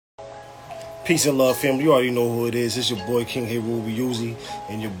Peace and love, family. You already know who it is. It's your boy King Herubi Uzi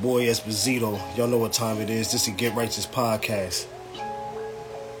and your boy Esposito. Y'all know what time it is. This is Get Righteous Podcast.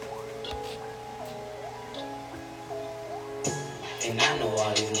 And I know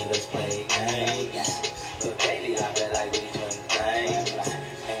all these niggas play games, but baby, I feel like we doing things.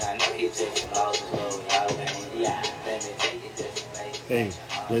 And I know you took some losses, but y'all yeah, let me take it to the place. Hey,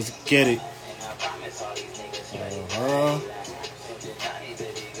 let's get it. And I promise all these niggas play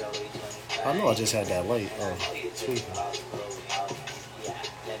I know I just had that light. Tweaking.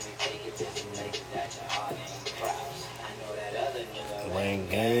 Rain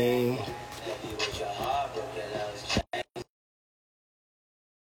game.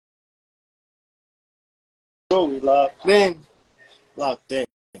 So we locked in. Like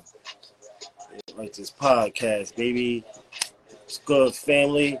this podcast, baby. It's good,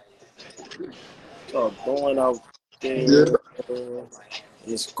 family. Y'all going out there.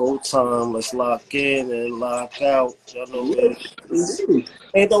 It's go time. Let's lock in and lock out. Y'all know it.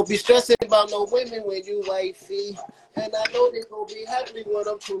 And don't be stressing about no women when you wifey. And I know they gon' be happy when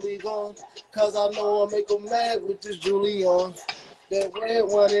I'm truly gone. Cause I know I'll make them mad with this Julie on. That red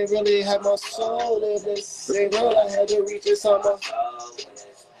one, it really had my soul in this. Say, girl, I had to reach this summer.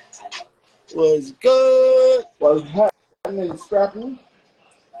 Was good. Was happening, Scrappy?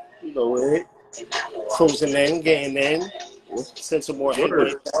 You know it. Closing in, getting in. Send some more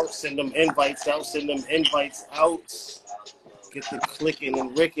invites out. Send them invites out. Send them invites out. Get the clicking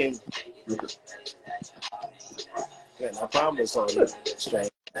and ricking. Man, I promise on you.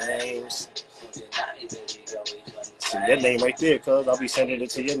 Strange names. See your name right there, cuz I'll be sending it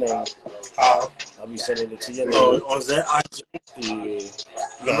to your name. I'll be sending it to your name. On that IG? Yeah. You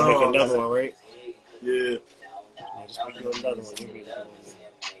gotta make another one, right? Yeah. Just make you another one. You need to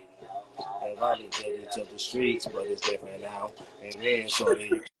everybody get into the streets, but it's different now. And then so they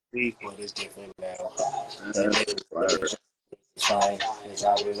speak, but it's different now. It's fine. It's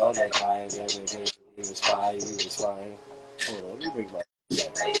always on that time. Everything he was fine. He was fine. Hold on, let me bring my.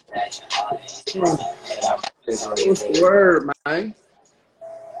 What's the word, man?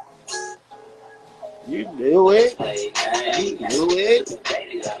 You knew it. You knew it.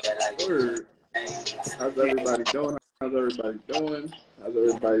 Word. How's everybody doing? How's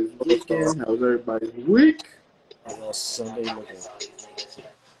everybody's weekend? How's everybody's week? I got Sunday looking.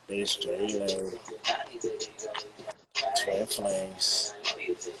 They straight low. Twin flames.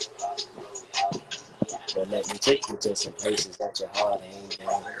 But let me take you to some places that your heart ain't been.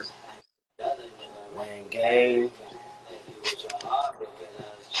 Win game.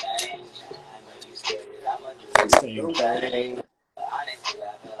 Same thing.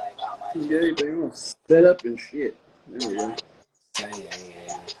 Everything else set up and shit. There we go.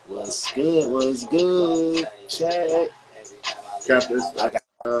 What's good? What's good? Check. Got this.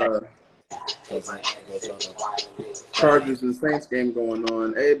 Chargers and Saints game going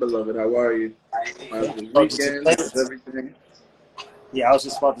on. Hey, beloved, how are you? How's the weekend? How's everything? Yeah, I was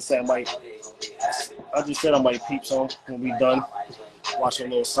just about to say I just said I might peep some when we done. Watch a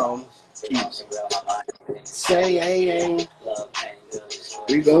little something. Peeps. Say hey.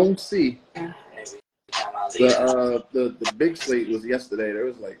 We gon' see. The big slate was yesterday. There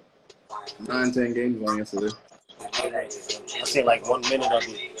was like 9-10 games on yesterday. I see like 1 minute of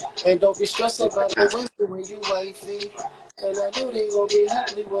it. And don't be stressing about the women when you wifey. And I know they gonna be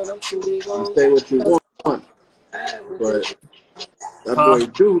happy when I'm truly gone. You say what you want, but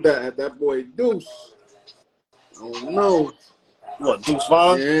that boy Deuce. I don't know. What, Deuce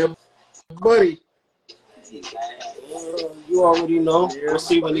Vaughn? Yeah, buddy. You already know. We'll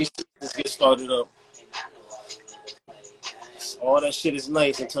see when these things get started up. All that shit is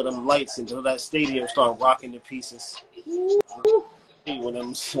nice until that stadium start rocking to pieces. When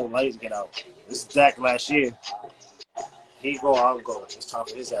them lights get out. This is Dak last year. He go, I'll go. It's time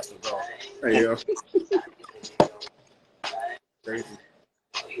for his ass to go. There you go. Crazy.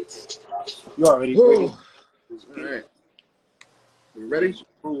 You already ready? All right. You ready?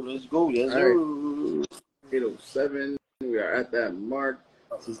 Let's go. Yes, sir. 8:07. We are at that mark.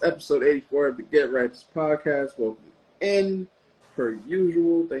 This is episode 84 of the Get Righteous Podcast. Welcome in. Per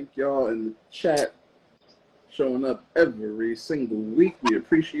usual, thank y'all in the chat showing up every single week. We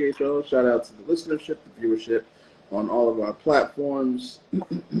appreciate y'all. Shout out to the listenership, the viewership on all of our platforms.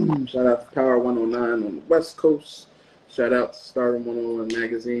 Shout out to Power 109 on the West Coast. Shout out to Stardom 101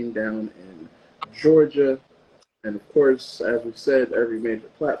 Magazine down in Georgia. And of course, as we said, every major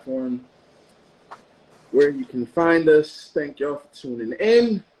platform where you can find us. Thank y'all for tuning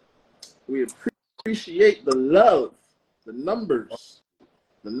in. We appreciate the love. The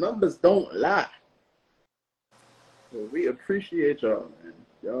numbers don't lie. So we appreciate y'all, man.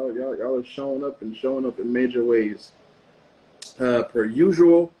 Y'all are showing up in major ways. Per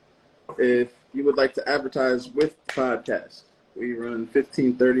usual, if you would like to advertise with the podcast, we run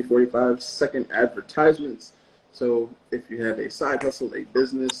 15, 30, 45-second advertisements. So if you have a side hustle, a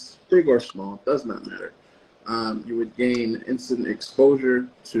business, big or small, does not matter. You would gain instant exposure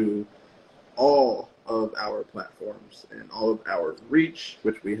to all of our platforms and all of our reach,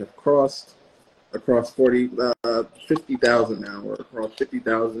 which we have crossed across 50,000 now. We're across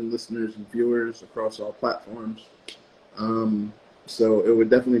 50,000 listeners and viewers across all platforms. So it would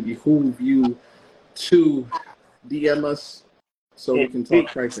definitely behoove you to DM us so we can talk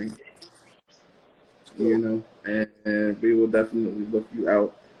pricing, you know, and we will definitely look you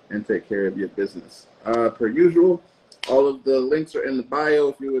out and take care of your business. Per usual, all of the links are in the bio.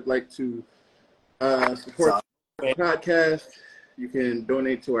 If you would like to support the podcast, you can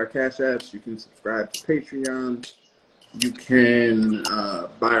donate to our Cash Apps. You can subscribe to Patreon. You can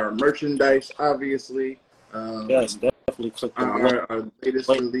buy our merchandise, obviously. Yes, definitely click the our latest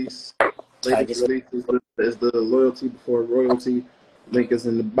release. Latest release is the Loyalty Before Royalty. Link is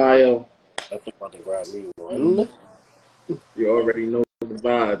in the bio. I think about to grab me one. You already know the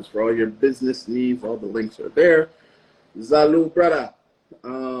vibes. For all your business needs, all the links are there. Salud, brother.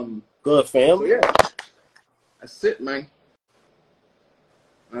 Good, fam. So yeah, that's it, man.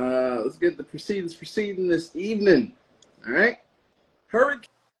 Let's get the proceedings proceeding this evening. All right,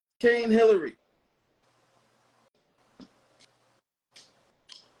 Hurricane Hillary.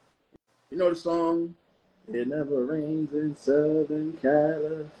 You know the song? It never rains in Southern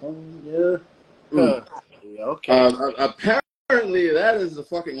California. Yeah, okay. Apparently, that is a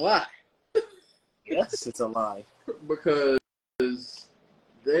fucking lie. Yes, it's a lie. Because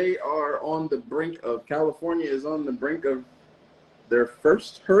they are on the brink of, California is on the brink of their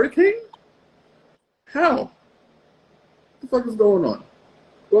first hurricane? How? What the fuck is going on?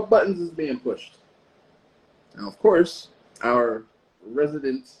 What buttons is being pushed? Now, of course, our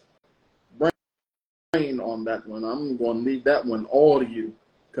resident brain on that one, I'm going to leave that one all to you,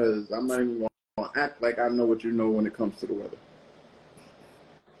 because I'm not even going to act like I know what you know when it comes to the weather.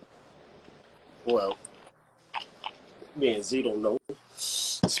 Well, me and Z don't know,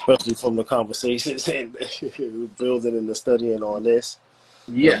 especially from the conversations and building and the studying on this.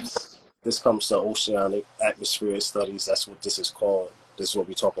 Yes. This comes to oceanic atmospheric studies. That's what this is called. This is what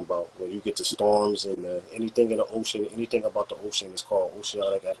we're talking about. When you get to storms and anything in the ocean, anything about the ocean is called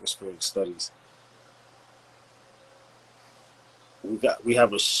oceanic atmospheric studies. We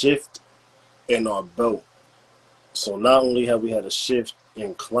have a shift in our belt. So not only have we had a shift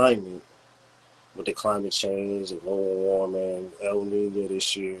in climate, with the climate change and global warming, El Nino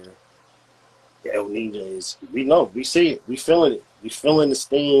this year. El Nino is, we know, we see it, we feeling it. We feeling the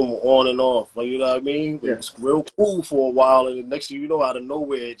steam on and off. Like, you know what I mean? Yeah. It was real cool for a while, and the next thing you know, out of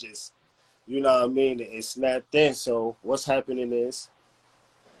nowhere, it just, you know what I mean, it snapped in. So what's happening is,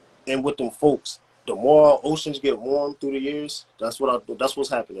 and with them folks, the more our oceans get warm through the years, that's what's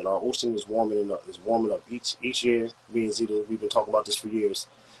happening. Our ocean is warming up. It's warming up each year. Me and Zeta, we've been talking about this for years.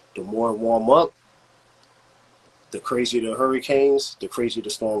 The more it warm up, the crazier the hurricanes, the crazier the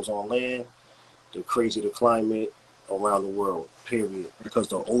storms on land, the crazier the climate around the world, period. Because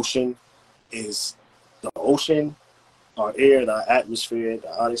the ocean, our air, the atmosphere, the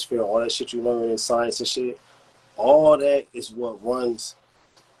ionosphere, all that shit you learn in science and shit, all that is what runs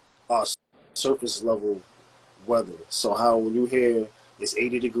our surface level weather. So how when you hear it's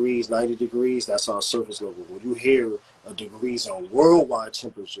 80 degrees, 90 degrees, that's our surface level. When you hear a degrees on worldwide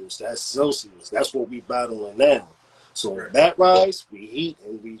temperatures, that's Celsius. That's what we battling now. So when that rise, we heat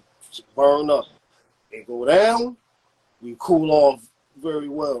and we burn up. They go down, we cool off very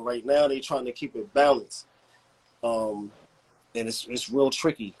well. Right now, they're trying to keep it balanced. And it's real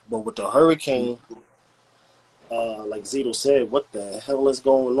tricky. But with the hurricane, like Zito said, what the hell is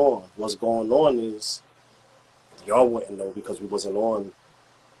going on? What's going on is, y'all wouldn't know because we wasn't on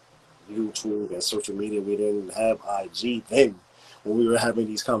YouTube and social media. We didn't have IG then when we were having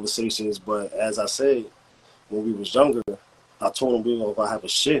these conversations. But as I said, when we was younger, I told him we were going to have a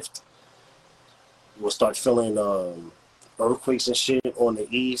shift. We'll start feeling earthquakes and shit on the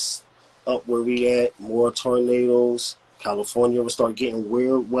east, up where we at, more tornadoes. California will start getting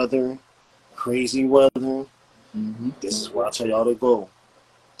weird weather, crazy weather. Mm-hmm. This is where I tell y'all to go.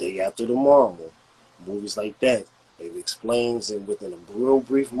 Day After Tomorrow, movies like that. It explains and within a real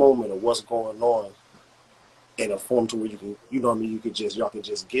brief moment of what's going on in a form to where you can, you know what I mean, y'all can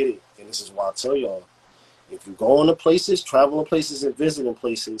just get it. And this is why I tell y'all, if you're going to places, traveling places and visiting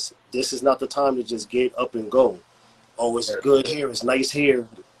places, this is not the time to just get up and go. Oh, it's good here, it's nice here.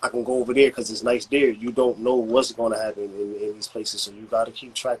 I can go over there because it's nice there. You don't know what's going to happen in these places, so you got to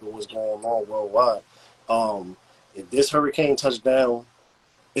keep track of what's going on worldwide. If this hurricane touched down,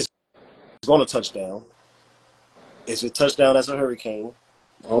 it's going to touch down. If it touched down as a hurricane,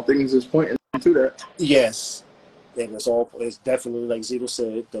 all things is pointing to that. Yes, and it's definitely like Zito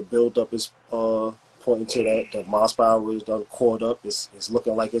said. The build-up is pointing to that. The Mos power is done caught up. It's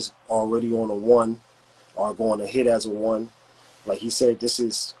looking like it's already on a 1 or going to hit as a 1. Like he said, this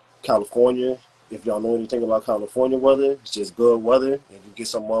is California. If y'all know anything about California weather, it's just good weather. If you get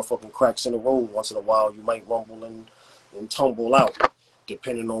some motherfucking cracks in the road once in a while, you might rumble and tumble out,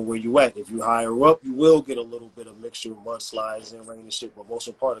 depending on where you at. If you higher up, you will get a little bit of mixture of mudslides and rain and shit. But most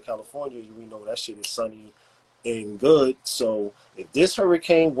of the part of California, we know that shit is sunny and good. So if this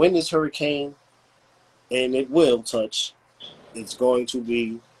hurricane, when this hurricane, and it will touch, it's going to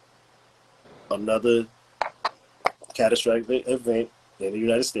be another catastrophic event in the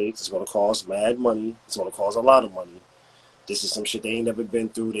United States. It's going to cost mad money. It's going to cost a lot of money. This is some shit they ain't never been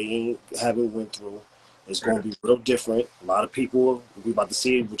through. They haven't went through. It's going to be real different. A lot of people, we about to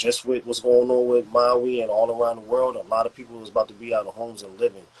see it just with what's going on with Maui and all around the world. A lot of people is about to be out of homes and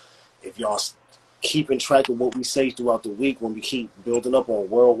living. If y'all keeping track of what we say throughout the week, when we keep building up on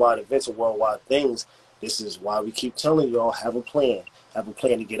worldwide events or worldwide things, this is why we keep telling y'all, have a plan. Have a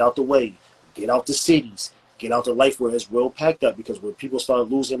plan to get out the way. Get out the cities. Get out the life where it's real packed up, because when people start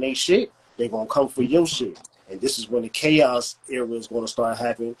losing their shit, they're going to come for your shit. And this is when the chaos era is going to start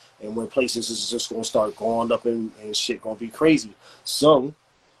happening, and when places is just going to start going up and shit going to be crazy. So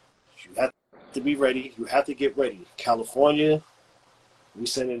you have to be ready. You have to get ready. California, we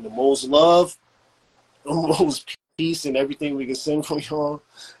sending the most love, the most peace, and everything we can send from y'all.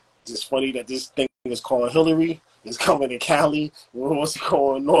 It's funny that this thing is called Hillary. It's coming to Cali. What's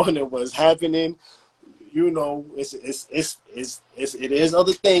going on and what's happening? You know, it is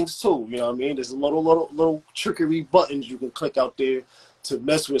other things too. You know what I mean? There's little trickery buttons you can click out there to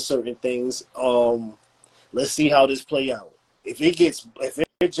mess with certain things. Let's see how this play out. If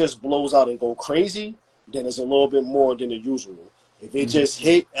it just blows out and go crazy, then it's a little bit more than the usual. If it just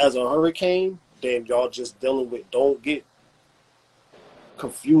hit as a hurricane, then y'all just dealing with. Don't get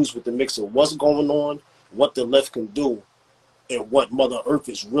confused with the mix of what's going on, what the left can do, and what Mother Earth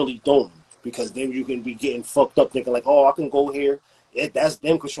is really doing. Because then you can be getting fucked up thinking like, oh, I can go here. That's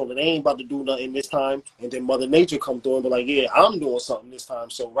them controlling. They ain't about to do nothing this time. And then Mother Nature come through and be like, yeah, I'm doing something this time.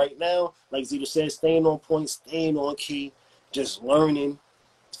 So right now, like Zito said, staying on point, staying on key, just learning,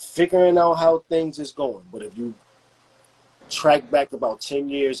 figuring out how things is going. But if you track back about 10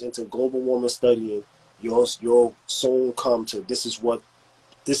 years into global warming studying, you'll soon come to this is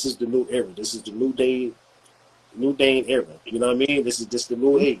the new era. This is the new day and era. You know what I mean? This is just the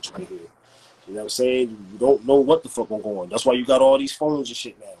new age right here. You know what I'm saying? You don't know what the fuck going on. That's why you got all these phones and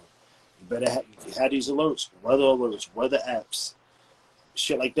shit now. You better have these alerts, weather apps,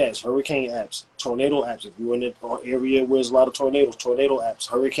 shit like that. It's hurricane apps, tornado apps. If you're in an area where there's a lot of tornadoes, tornado apps,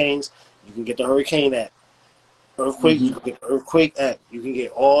 hurricanes, you can get the hurricane app. Earthquake, you can get the earthquake app. You can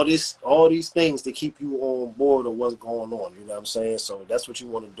get all these things to keep you on board of what's going on. You know what I'm saying? So that's what you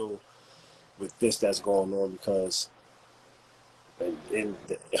want to do with this that's going on, because in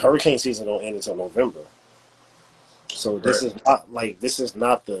the hurricane season don't end until November. So this is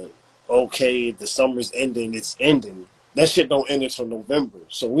not the okay, the summer's ending, it's ending. That shit don't end until November.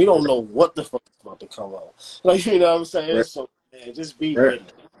 So we don't know what the fuck is about to come out. Like, you know what I'm saying? Right. So man, just be ready.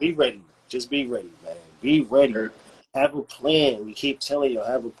 Be ready. Just be ready, man. Be ready. Right. Have a plan. We keep telling you,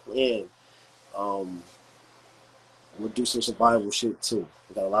 have a plan. We'll do some survival shit too.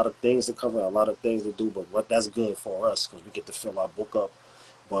 We got a lot of things to cover, a lot of things to do, but that's good for us because we get to fill our book up.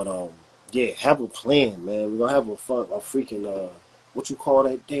 But yeah, have a plan, man. We're gonna have a freaking what you call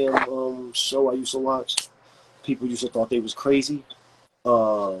that damn show I used to watch? People used to thought they was crazy.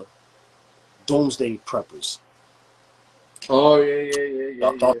 Doomsday Preppers. Oh yeah.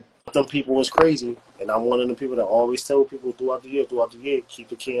 I thought them people was crazy, and I'm one of the people that always tell people throughout the year, keep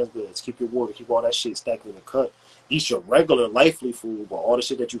the cans goods, keep your water, keep all that shit stacked in the cut. Eat your regular lively food, but all the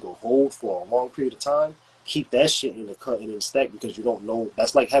shit that you can hold for a long period of time, keep that shit in the cut and in the stack, because you don't know.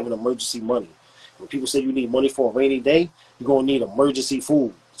 That's like having emergency money. When people say you need money for a rainy day, you're going to need emergency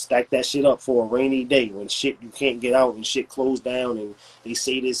food. Stack that shit up for a rainy day when shit you can't get out and shit closed down and they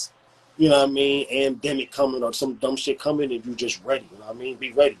say this, you know what I mean, pandemic coming or some dumb shit coming, and you just ready. You know what I mean?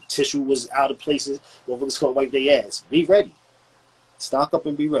 Be ready. Tissue was out of places. Motherfuckers can't wipe their ass. Be ready. Stock up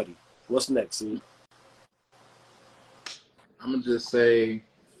and be ready. What's next, see? I'm gonna just say,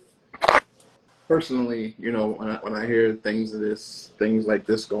 personally, you know, when I hear things like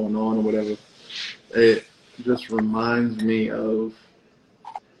this going on or whatever, it just reminds me of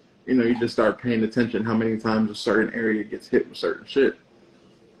you just start paying attention how many times a certain area gets hit with certain shit.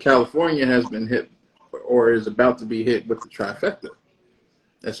 California has been hit or is about to be hit with the trifecta.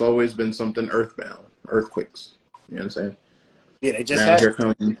 That's always been something earthbound, earthquakes. You know what I'm saying? Yeah, they just Now had. here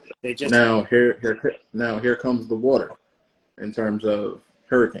comes They just now here comes the water in terms of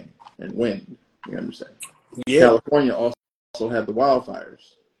hurricane and wind. You understand? yeah, California also had the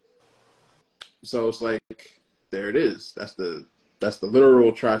wildfires. So it's like there it is. That's the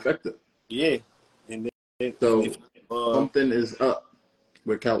literal trifecta. yeah. And So if something is up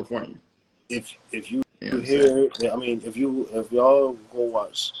with California. if You know what I'm saying? hear, I mean, if y'all go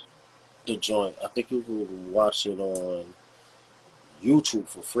watch the joint, I think you can watch it on YouTube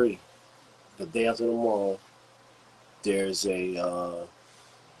for free. The day after tomorrow, there's a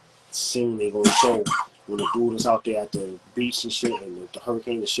scene they gonna show when the dude is out there at the beach and shit, and the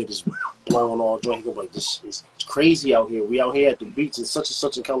hurricane, the shit is blowing all joint. He go like, "This is crazy out here. We out here at the beach in such and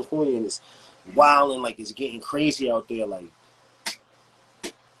such in California, and it's wild and like it's getting crazy out there. Like,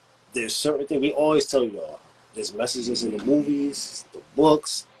 there's certain things we always tell y'all. There's messages in the movies, the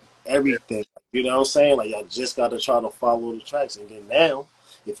books, everything. You know what I'm saying? Like, y'all just gotta try to follow the tracks. And then now,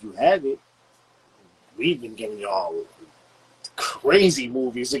 if you have it, we've been giving y'all crazy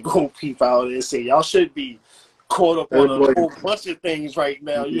movies to go peep out and say y'all should be caught up on a whole bunch of things right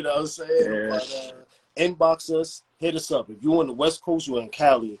now. You know what I'm saying? Yeah. But inbox us, hit us up. If you're on the West Coast, you're in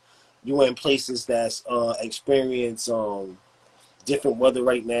Cali, you're in places that's experience different weather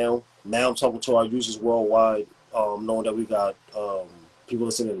right now. Now I'm talking to our users worldwide, knowing that we got people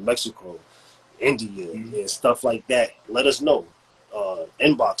listening in Mexico, India, and stuff like that. Let us know.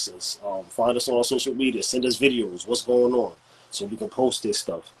 Inbox us. Find us on our social media. Send us videos. What's going on? So we can post this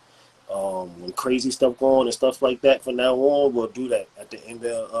stuff. When crazy stuff going on and stuff like that, from now on, we'll do that at the end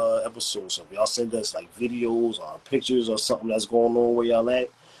of episodes. So if y'all send us like videos or pictures or something that's going on where y'all at,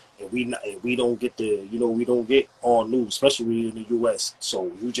 and we don't get we don't get all news, especially in the U.S.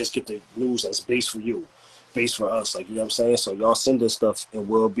 So you just get the news that's based for you, based for us. Like, you know what I'm saying? So y'all send us stuff, and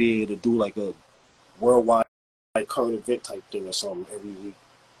we'll be able to do like a worldwide like current event type thing or something every week.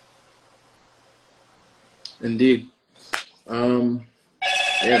 Indeed. Yeah,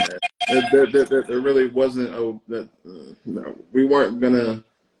 man. There really wasn't no, we weren't gonna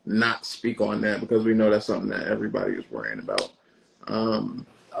not speak on that because we know that's something that everybody is worrying about.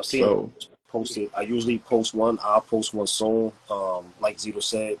 I've seen it posted. I usually post one. I'll post one soon. Like Zito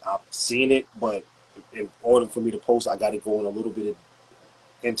said, I've seen it, but in order for me to post, I got to go in a little bit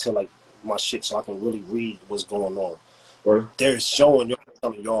into like my shit so I can really read what's going on. Or There's showing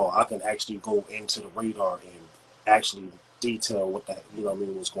y'all I can actually go into the radar and actually detail what that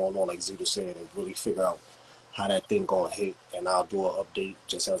what's going on, like Zito said, and really figure out how that thing gonna hit, and I'll do an update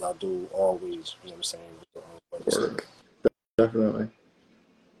just as I do always. You know what I'm saying? Definitely.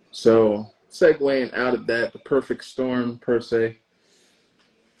 So segueing out of that, the perfect storm per se.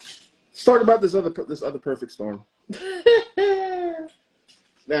 Let's talk about this other perfect storm.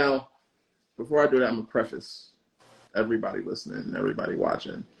 Now, before I do that, I'm gonna preface everybody listening, everybody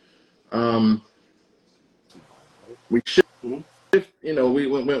watching. We shift, when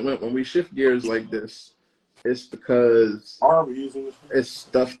we shift gears like this, it's because it's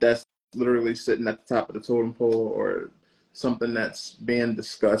stuff that's literally sitting at the top of the totem pole, or something that's being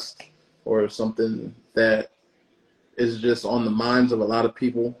discussed, or something that is just on the minds of a lot of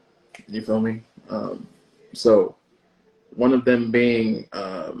people. You feel me? So one of them being,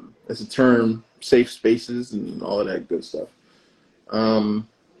 it's a term, safe spaces and all of that good stuff. The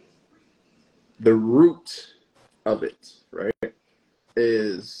root of it, right,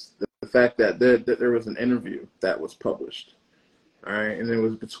 is the fact that there was an interview that was published. All right, and it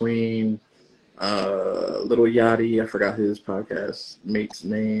was between Little Yachty, I forgot his podcast mate's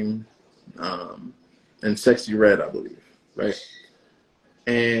name, and Sexy Red, I believe, right?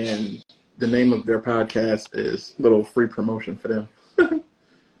 And the name of their podcast is, little free promotion for them,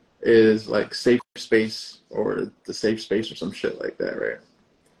 is like Safe Space, or The Safe Space, or some shit like that, right?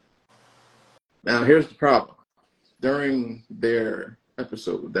 Now, here's the problem. During their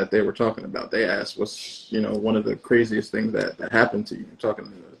episode that they were talking about, they asked, what's, one of the craziest things that happened to you?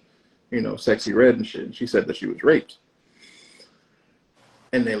 Talking to, Sexy Red and shit. And she said that she was raped.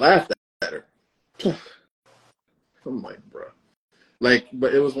 And they laughed at her. I'm like, bro. Like,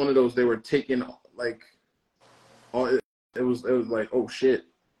 but it was one of those, they were taking, like, it was like, oh shit,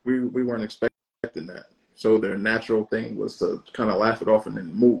 we weren't expecting that. So their natural thing was to kind of laugh it off and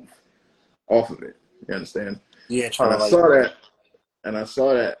then move off of it. You understand? Yeah, and I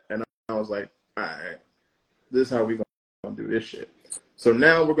saw that, and I was like, all right, this is how we gonna do this shit. So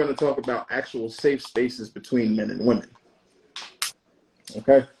now we're gonna talk about actual safe spaces between men and women.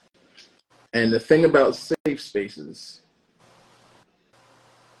 Okay? And the thing about safe spaces,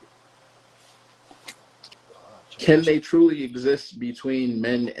 can they truly exist between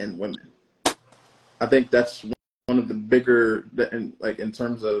men and women? I think that's one of the bigger, in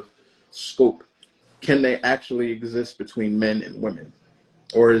terms of scope. Can they actually exist between men and women?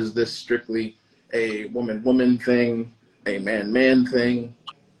 Or is this strictly a woman-woman thing, a man-man thing?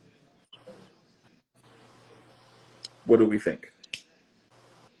 What do we think?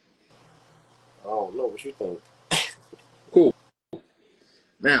 I don't know. What you think? Cool.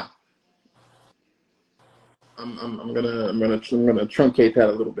 Now, I'm gonna truncate that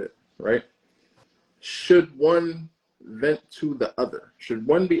a little bit, right? Should one vent to the other? Should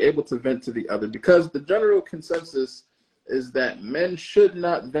one be able to vent to the other? Because the general consensus is that men should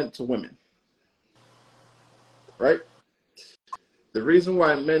not vent to women, right? The reason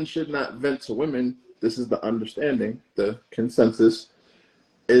why men should not vent to women, this is the understanding, the consensus,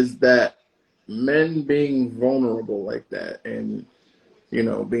 is that men being vulnerable like that and,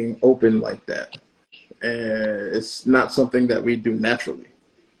 being open like that, it's not something that we do naturally,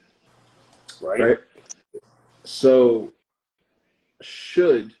 right? So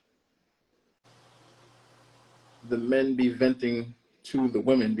should the men be venting to the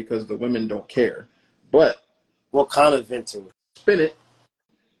women because the women don't care? But what kind of venting? Spin it.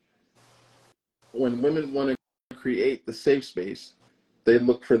 When women want to create the safe space, they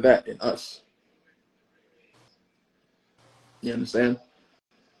look for that in us. You understand?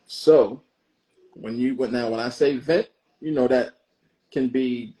 So when I say vent, that can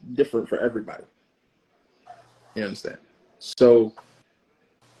be different for everybody. You understand? So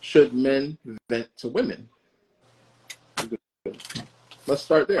should men vent to women? Let's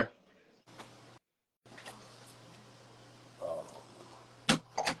start there.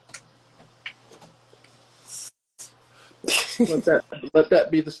 Let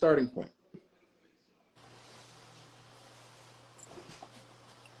that be the starting point.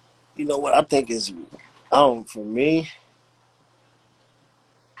 You know what I think is, for me.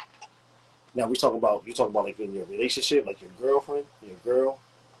 Now you talk about like in your relationship, like your girlfriend, your girl.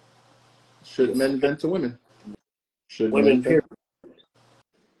 Should men vent to women? Should women, period.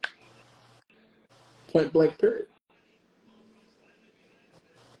 Point blank, period.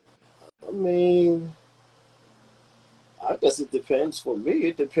 I mean, I guess it depends. For me,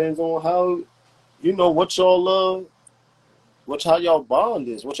 it depends on how, what y'all love, how y'all bond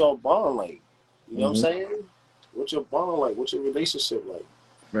is, what y'all bond like. You know what I'm saying? What's your bond like? What's your relationship like?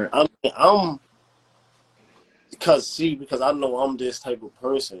 Right. I'm because I know I'm this type of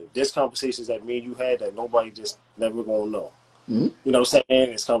person. There's conversations that me and you had that nobody just never gonna know. Mm-hmm. You know what I'm saying?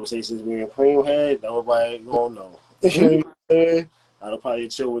 There's conversations me and Cream had, nobody gonna know. You know what I'm saying? I'll probably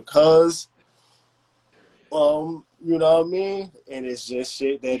chill with Cuz. You know what I mean? And it's just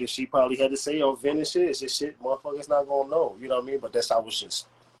shit that if she probably had to say or vent and shit, it's just shit motherfuckers not gonna know. You know what I mean? But that's how I was just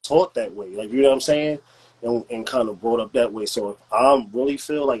taught that way. Like, you know what I'm saying? And kind of brought up that way. So if I really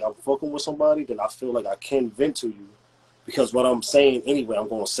feel like I'm fucking with somebody, then I feel like I can vent to you. Because what I'm saying anyway, I'm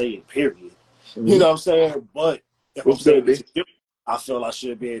gonna say it, period. Mm-hmm. You know what I'm saying? But if I'm saying it to you, I feel I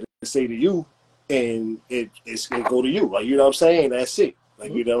should be able to say to you, and it's gonna go to you. Like, you know what I'm saying? That's it.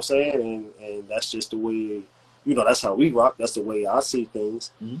 Like, you know what I'm saying? And that's just the way, that's how we rock. That's the way I see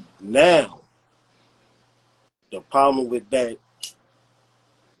things. Mm-hmm. Now, the problem with that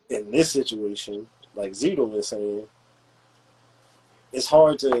in this situation, like Zito was saying, it's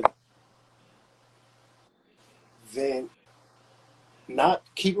hard to vent, not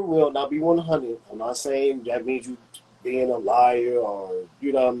keep it real, not be 100. I'm not saying that means you being a liar or,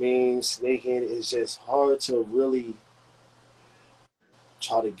 you know what I mean, snaking. It's just hard to really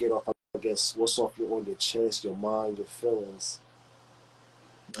try to get off, I guess, what's off on your chest, your mind, your feelings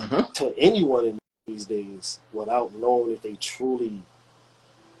to anyone in these days without knowing if they truly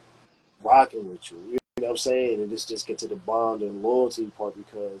rocking with you. You know what I'm saying? And this just get to the bond and loyalty part,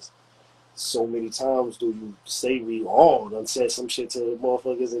 because so many times do you say we all done said some shit to the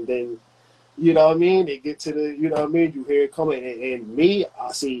motherfuckers, and then, you know what I mean, they get to the, you know what I mean, you hear it coming, and me,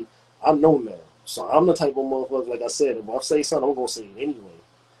 I know now. So I'm the type of motherfucker, like I said, if I say something, I'm going to say it anyway.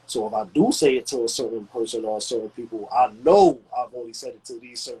 So if I do say it to a certain person or certain people, I know I've only said it to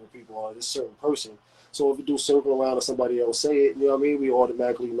these certain people or this certain person. So if you do circle around and somebody else say it, you know what I mean, we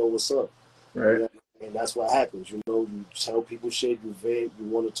automatically know what's up. Right. You know? And that's what happens. You tell people shit, you vent, you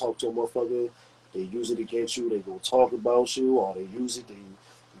want to talk to a motherfucker, they use it against you, they go talk about you, or they use it, they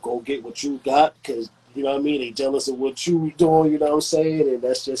go get what you got, because, you know what I mean, they jealous of what you doing, you know what I'm saying? And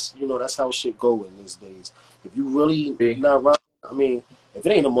that's just, that's how shit go in these days. If you really not right, I mean, if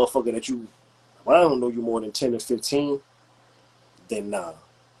it ain't a motherfucker that I don't know you more than 10 or 15, then nah.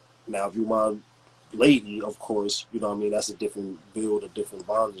 Now, if you my lady, of course, you know what I mean, that's a different build, a different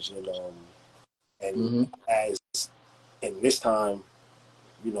bondage, and as in this time,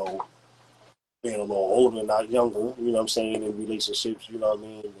 you know, being a little older, not younger, you know what I'm saying, in relationships, you know what I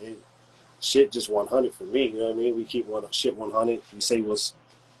mean, shit just 100 for me, you know what I mean, we keep shit 100, we say what's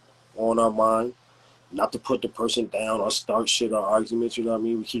on our mind, not to put the person down or start shit or arguments, you know what I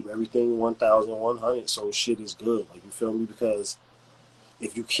mean, we keep everything 1,100, so shit is good, like, you feel me, because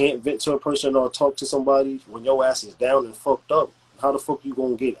if you can't vent to a person or talk to somebody when your ass is down and fucked up, how the fuck you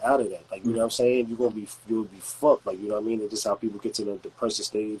gonna get out of that? Like, you know what I'm saying? You'll be fucked. Like, you know what I mean? And this is how people get to the depressive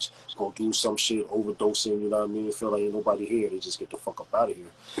stage, go do some shit, overdosing, you know what I mean? Feel like ain't nobody here. They just get the fuck up out of here.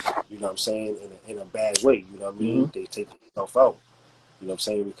 You know what I'm saying? In a bad way, you know what I mean? They take themselves out. You know what I'm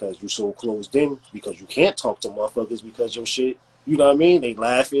saying? Because you so closed in, because you can't talk to motherfuckers because your shit, you know what I mean? They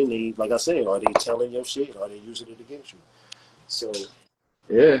laughing, they, like I said, are they telling your shit? Or are they using it against you? So,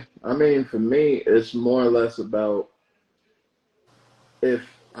 yeah, I mean, for me, it's more or less about if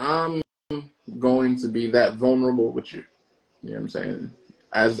I'm going to be that vulnerable with you, you know what I'm saying?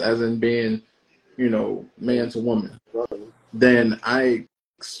 As in being, you know, man to woman, then I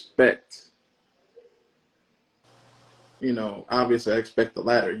expect, you know, obviously I expect the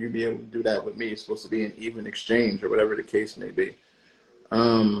latter. You be able to do that with me. It's supposed to be an even exchange or whatever the case may be.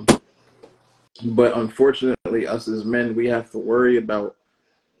 But unfortunately, us as men, we have to worry about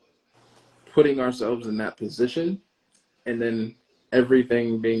putting ourselves in that position and then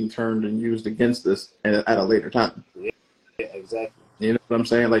everything being turned and used against us at a later time. Yeah, exactly. You know what I'm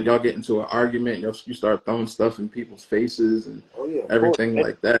saying? Like, y'all get into an argument, you start throwing stuff in people's faces and everything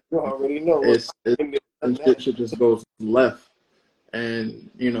like that. You already know. And shit just goes left. And,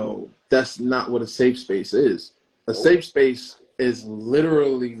 you know, that's not what a safe space is. A safe space is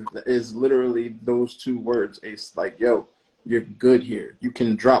literally those two words. It's like, yo, you're good here. You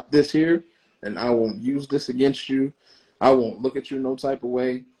can drop this here, and I won't use this against you. I won't look at you no type of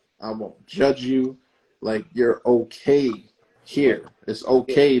way. I won't judge you. Like, you're okay here. It's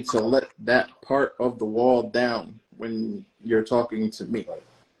okay to let that part of the wall down when you're talking to me.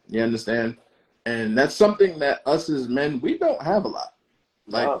 You understand? And that's something that us as men, we don't have a lot.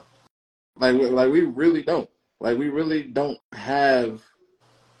 Like we really don't. Like, we really don't have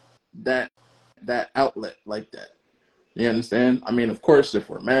that outlet like that. You understand? I mean, of course, if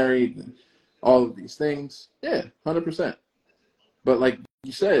we're married and all of these things, yeah, 100%. But like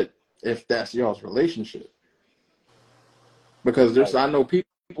you said, if that's y'all's relationship, because I know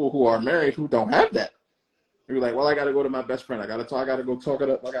people who are married who don't have that. You're like, well, I got to go to my best friend. I got to go talk it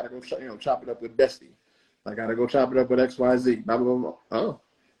up. I got to go, chop it up with Bestie. I got to go chop it up with XYZ. Blah, blah, blah. Oh,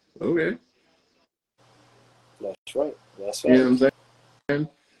 okay. That's right. That's right. You know what I'm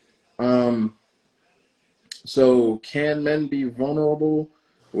saying? So can men be vulnerable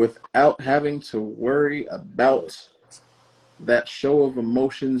without having to worry about that show of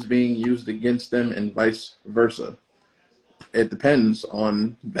emotions being used against them and vice versa? It depends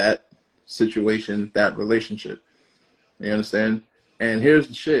on that situation, that relationship. You understand? And here's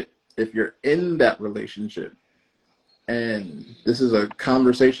the shit. If you're in that relationship and this is a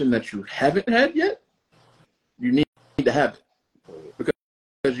conversation that you haven't had yet, you need to have it.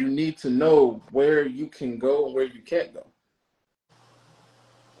 Because you need to know where you can go and where you can't go.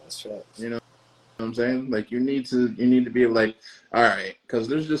 That's right. You know what I'm saying? Like, you need to be like, all right, because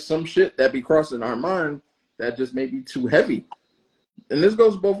there's just some shit that be crossing our mind that just may be too heavy. And this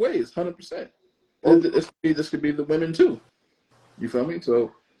goes both ways, 100%. This could be the women too. You feel me?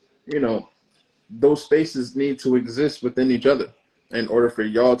 So, you know, those spaces need to exist within each other in order for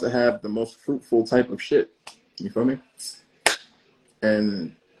y'all to have the most fruitful type of shit. You feel me?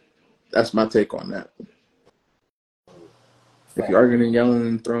 And that's my take on that. If you're arguing and yelling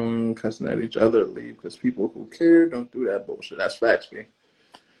and throwing, cussing at each other, leave. Because people who care don't do that bullshit. That's facts, man.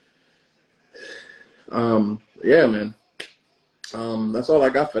 Yeah, man. That's all I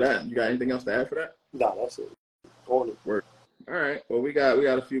got for that. You got anything else to add for that? No, that's it. Work. All right. Well, we got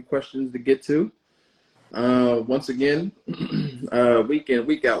a few questions to get to. Once again, week in,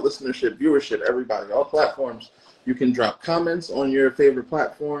 week out, listenership, viewership, everybody, all platforms. You can drop comments on your favorite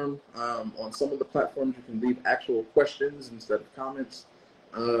platform. On some of the platforms, you can leave actual questions instead of comments.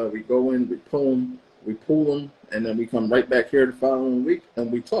 We go in, we pull them, and then we come right back here the following week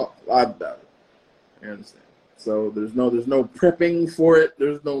and we talk live about it. You understand? So there's no prepping for it.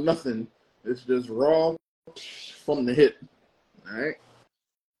 There's no nothing. It's just raw from the hip. All right.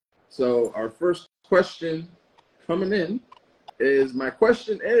 So our first question coming in is, my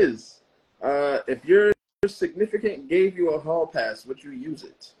question is, if your significant gave you a hall pass, would you use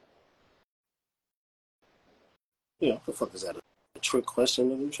it? Yeah, what the fuck is that? trick question.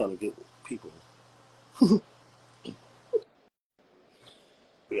 You trying to get people.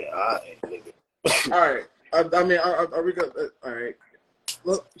 Yeah, nigga. All right. I mean, are we good? All right.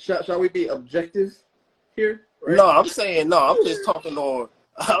 Look, shall we be objective here? Right? No, I'm saying no. I'm just talking on.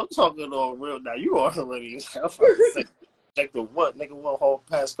 I'm talking on real. Now you already. I'm about to say objective what, nigga? What hall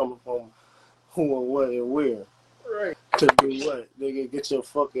pass coming from? Who and what and where? Right. To do what, nigga? Get your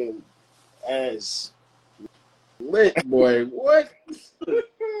fucking ass lit, boy. What?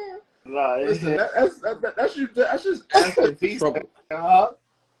 Nah, Listen, that's just asking for trouble.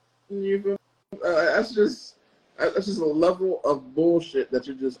 You feel? That's just a level of bullshit that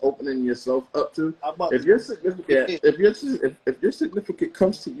you're just opening yourself up to. If your significant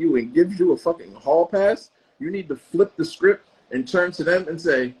comes to you and gives you a fucking hall pass, you need to flip the script and turn to them and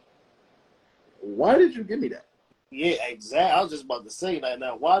say, "Why did you give me that?" Yeah, exactly. I was just about to say that.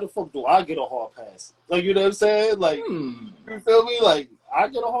 Now, why the fuck do I get a hall pass? Like, you know what I'm saying? Like, you feel me? Like, I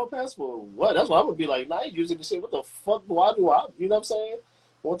get a hall pass for what? That's why I'm gonna be like, nah, you using the shit. What the fuck do I? You know what I'm saying?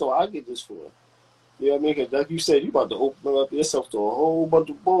 What do I get this for? You know what I mean? Because like you said, you about to open up yourself to a whole bunch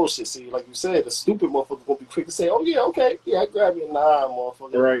of bullshit. See, like you said, the stupid motherfucker gonna be quick to say, "Oh yeah, okay, yeah, I grab it." Nah,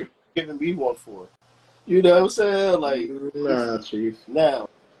 motherfucker, right? Giving me one for it. You know what I'm saying? Like, nah, chief. Now,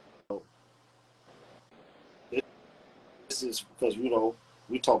 this is because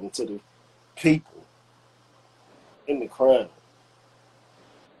we talking to the people in the crowd.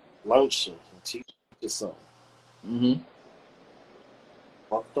 Learn shit and teach you something. Mm-hmm.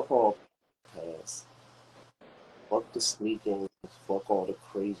 Fuck the hall pass. Fuck the sneaking. Fuck all the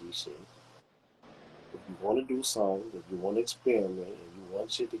crazy shit. If you want to do something, if you want to experiment, and you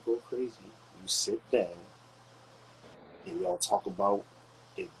want shit to go crazy, you sit down and y'all talk about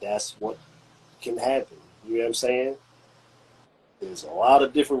if that's what can happen. You know what I'm saying? There's a lot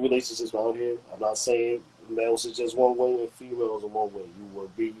of different relationships out here. I'm not saying males is just one way and females are one way. You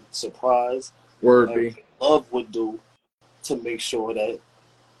would be surprised Word be. love would do to make sure that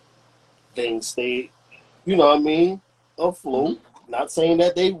things stay, you know what I mean, afloat. Mm-hmm. Not saying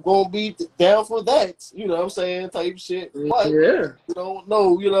that they won't be down for that, you know what I'm saying, type shit. But yeah, you don't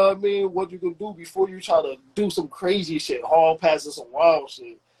know, you know what I mean, what you can do before you try to do some crazy shit, hall passes some wild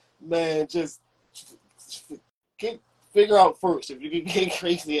shit. Man, just figure out first if you can get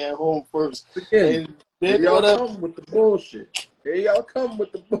crazy at home first. Again, then y'all come with the bullshit. Here y'all come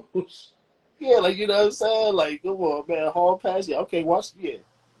with the bullshit. Yeah, like, you know what I'm saying? Like, come on, man, hall pass. Yeah, okay, watch. Yeah.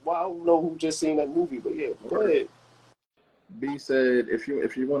 Well, I don't know who just seen that movie, but yeah, go ahead. B said, if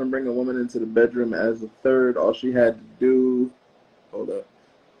you want to bring a woman into the bedroom as a third, all she had to do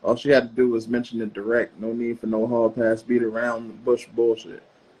was mention it direct. No need for no hall pass, beat around the bush bullshit.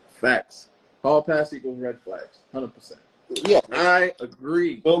 Facts. Hall pass equals red flags, 100%. Yeah, I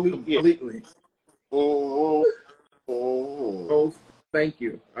agree completely. Oh, thank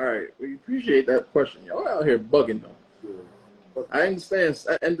you. All right, we appreciate that question. Y'all out here bugging though. Yeah. I understand.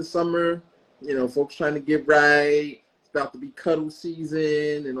 End of summer, folks trying to get right. It's about to be cuddle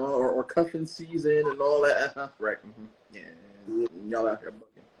season and all, or cuffing season and all that. Right. Mm-hmm. Yeah. Y'all out here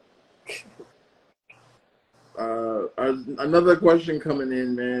bugging. Another question coming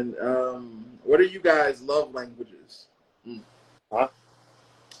in, man. What are you guys' love languages? Huh?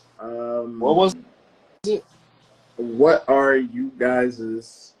 What was it? What are you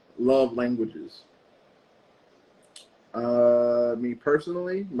guys' love languages? Me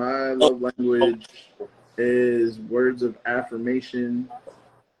personally, my love language is words of affirmation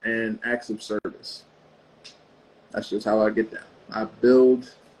and acts of service. That's just how I get down. I build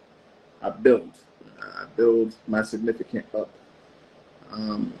my significant up.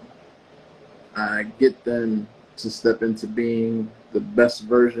 I get them to step into being the best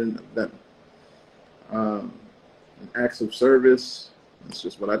version of them. Acts of service, that's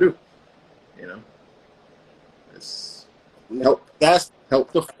just what I do. It's help. That's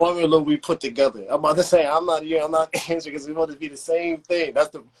the formula we put together. I'm about to say, I'm not answering because we want to be the same thing.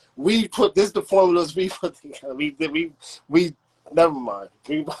 The formulas we put together. We never mind.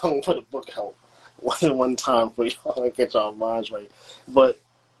 We won't put a book out one time for y'all and get y'all minds right. But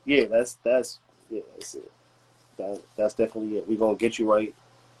yeah, that's it. That's definitely it. We're gonna get you right.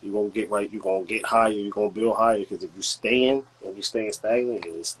 You're gonna get right. You're gonna get higher. You're gonna build higher. Because if you're staying stagnant,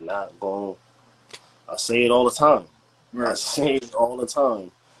 it's not going. I say it all the time. Right. I say it all the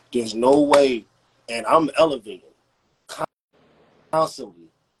time. There's no way, and I'm elevating constantly.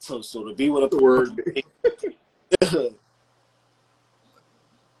 So to be with a word.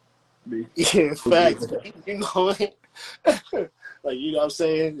 Yeah, facts. Like, you know what I'm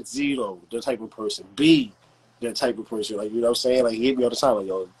saying? Zero, the type of person. B, that type of person. Like, you know what I'm saying? Like, he hit me all the time. Like,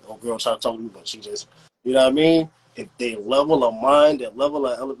 yo, girl trying to talk to me, but she just, you know what I mean? if their level of mind, their level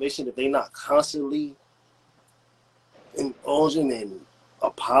of elevation, if they're not constantly indulging in a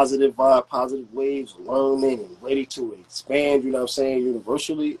positive vibe, positive waves, learning and ready to expand, you know what I'm saying,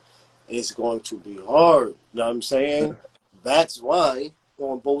 universally, it's going to be hard. You know what I'm saying? That's why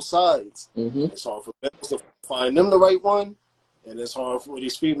on both sides, it's hard for males to find them the right one, and it's hard for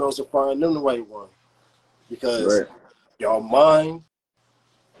these females to find them the right one. Because your mind,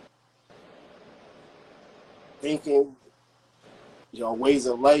 thinking, your ways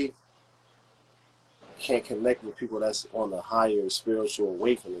of life can't connect with people that's on a higher spiritual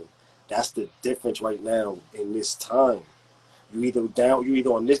awakening. That's the difference right now in this time. You either down, you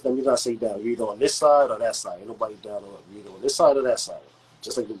either on this, let me not say down, you either on this side or that side. Ain't nobody down or up. You either on this side or that side.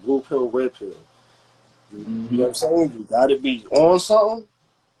 Just like the blue pill, red pill. You know what I'm saying? You gotta be on something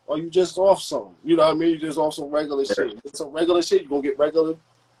or you just off something. You know what I mean? You just off some regular shit. Get some regular shit, you're gonna get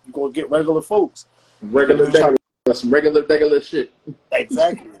regular folks. Some regular shit.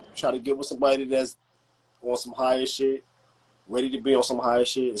 Exactly. You try to get with somebody that's on some higher shit, ready to be on some higher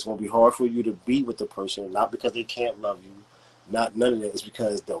shit. It's gonna be hard for you to be with the person, not because they can't love you, not none of that. It's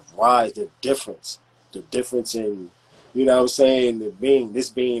because the difference in, you know what I'm saying, this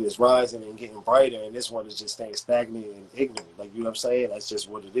being is rising and getting brighter, and this one is just staying stagnant and ignorant. Like, you know what I'm saying? That's just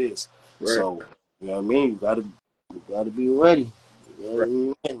what it is. Right. So, you know what I mean? You gotta be ready.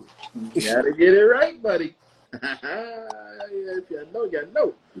 You gotta get it right, buddy. If you know, you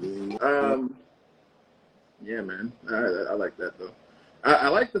know. Yeah, man. I like that though. I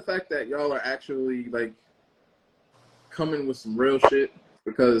like the fact that y'all are actually like coming with some real shit,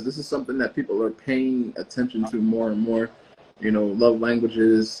 because this is something that people are paying attention to more and more. You know, love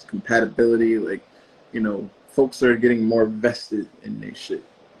languages, compatibility, like, you know, folks are getting more vested in their shit.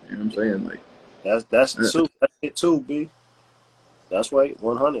 You know what I'm saying? Like that's it too, B. That's right,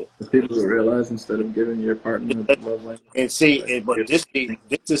 100. People realize instead of giving your partner love language. And see, but this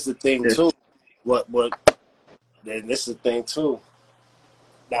is the thing too. Then this is the thing too.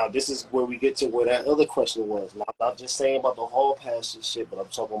 Now this is where we get to where that other question was. Now, I'm not just saying about the hall pass and shit, but I'm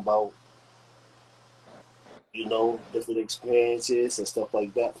talking about, you know, different experiences and stuff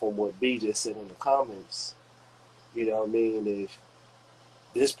like that from what B just said in the comments. You know what I mean? If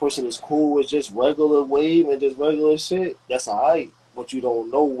this person is cool with just regular wave and just regular shit, that's alright. But you don't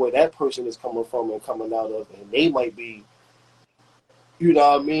know where that person is coming from and coming out of, and they might be, you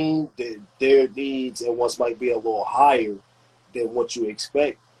know what I mean, their needs and wants might be a little higher than what you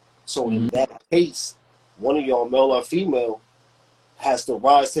expect. So in that case, one of y'all, male or female, has to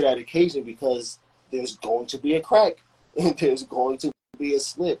rise to that occasion, because there's going to be a crack and there's going to be a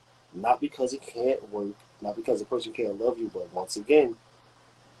slip. Not because it can't work, not because the person can't love you, but once again,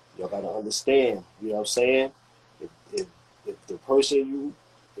 y'all got to understand, you know what I'm saying? If the person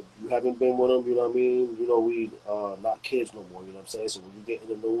if you haven't been with them, you know what I mean? You know, we not kids no more, you know what I'm saying? So when you get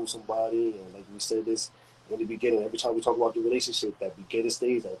to know somebody, and like we said this in the beginning, every time we talk about the relationship, that beginning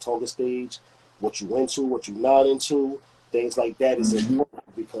stage, that talking stage, what you into, what you not into, things like that is important,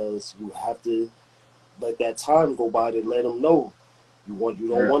 because you have to let that time go by to let them know. You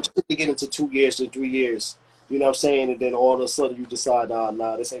don't want to get into 2 years to 3 years, you know what I'm saying? And then all of a sudden you decide,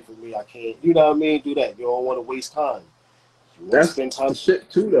 nah, this ain't for me, I can't, you know what I mean? Do that. You don't want to waste time. That's the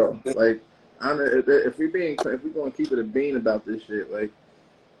shit too, though. Like, if we're going to keep it a bean about this shit, like,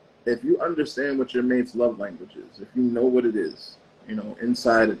 if you understand what your mate's love language is, if you know what it is, you know,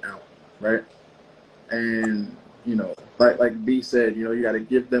 inside and out, right? And, you know, like B said, you know, you got to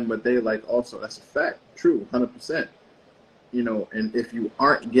give them what they like also. That's a fact. True, 100%. You know, and if you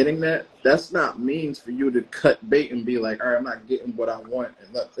aren't getting that, that's not means for you to cut bait and be like, all right, I'm not getting what I want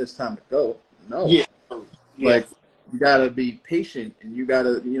and it's time to go. No. Yeah. Like, you got to be patient, and you got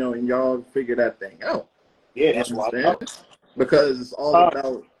to, you know, and y'all figure that thing out. Yeah, that's why. Because it's all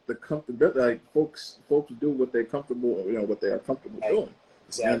about the comfortability. Like, folks do what they're comfortable, you know, what they are comfortable doing.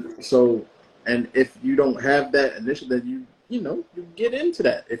 Exactly. And so, and if you don't have that initiative, then you know, you get into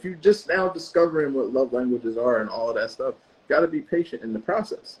that. If you just now discovering what love languages are and all of that stuff, you got to be patient in the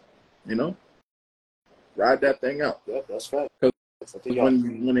process. You know, ride that thing out. Yeah, that's right. Because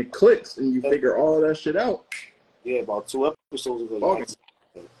when it clicks and you figure all that shit out. Yeah, about 2 episodes ago.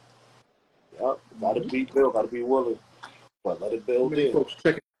 Yeah, gotta be built, gotta be willing. But let it build in. Too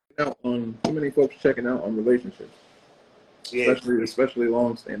many folks checking out on relationships. Yeah. Especially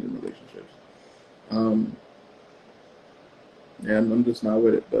long-standing relationships. Yeah, I'm just not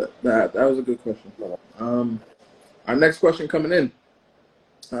with it. But that was a good question. Our next question coming in.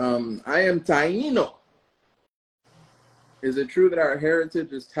 I am Taino. Is it true that our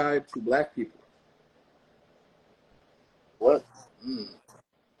heritage is tied to black people? What?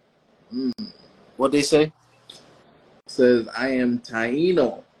 What they say? says, I am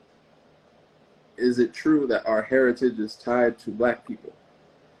Taino. Is it true that our heritage is tied to black people?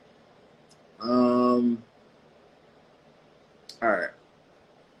 All right.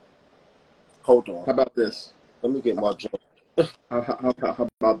 Hold on. How about this? Let me get my joint. How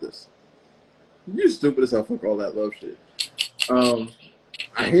about this? You stupid as hell. Fuck all that love shit.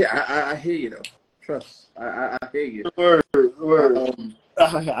 I hear you though. Trust. I hear you. Word.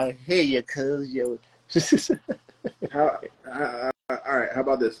 I hear you, cuz yo. All right. How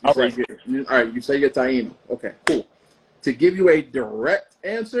about this? All right. You say you're Taino. Okay, cool. To give you a direct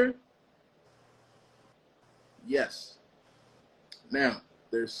answer, yes. Now,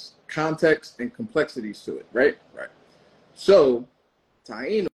 there's context and complexities to it, right? Right. So,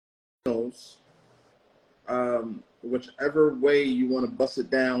 Tainos, whichever way you want to bust it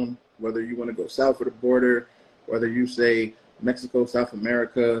down, whether you want to go south of the border, whether you say Mexico, South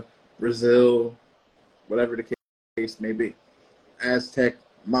America, Brazil, whatever the case may be, Aztec,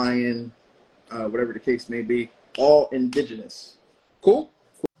 Mayan, whatever the case may be, all indigenous. Cool?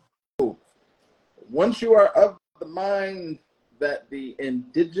 Cool. Once you are of the mind that the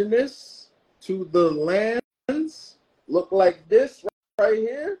indigenous to the lands look like this right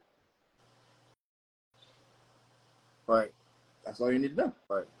here, Right. that's all you need to know.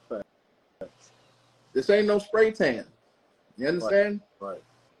 Right. This ain't no spray tan. You understand? Right.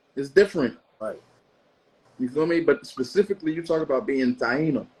 It's different. Right. You feel me? But specifically, you talk about being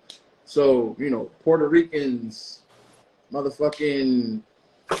Taino. So, Puerto Ricans, motherfucking,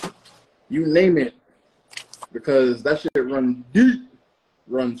 you name it. Because that shit runs deep.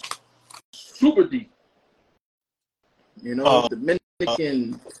 Runs super deep.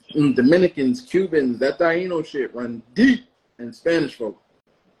 Dominicans, Cubans, that Taino shit runs deep. And Spanish folk.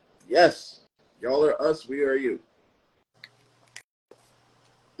 Yes. Y'all are us, we are you.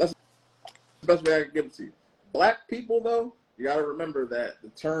 That's the best way I can give it to you. Black people, though, you got to remember that the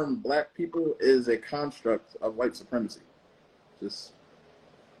term black people is a construct of white supremacy. Just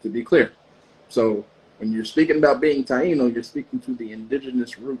to be clear. So when you're speaking about being Taino, you're speaking to the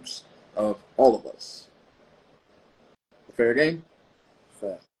indigenous roots of all of us. Fair game?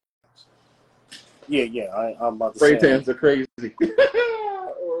 Fair. Yeah. I'm about to Spray say. tans are crazy.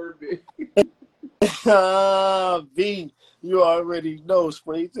 Or V, you already know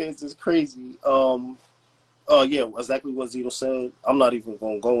spray tans is crazy. Yeah, exactly what Zito said. I'm not even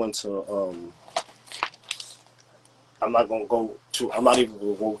gonna go into I'm not even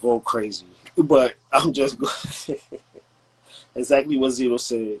gonna go crazy. But I'm just going exactly what Zito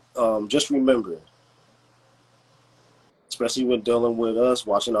said. Just remember, especially when dealing with us,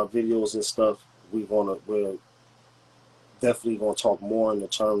 watching our videos and stuff, we're definitely gonna talk more in the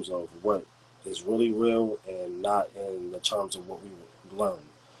terms of what is really real and not in the terms of what we learn.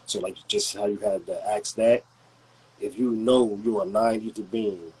 So like just how you had to ask that, if you know you're a 9 ether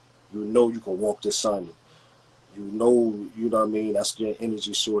being, you know you can walk the sun. You know what I mean? That's your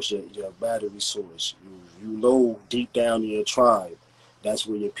energy source, your battery source. You know deep down in your tribe, that's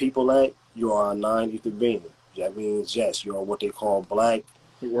where your people at. You are a 9 ether being. That means, yes, you are what they call black.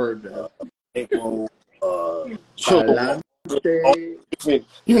 word. Negro, Balante. different,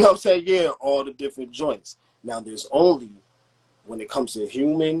 you know what I'm saying? Yeah, all the different joints. Now there's only, when it comes to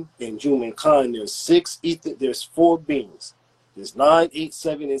human and humankind, there's 4 beings. There's 9, 8,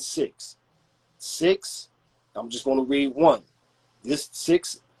 7, and 6. 6, I'm just gonna read 1. This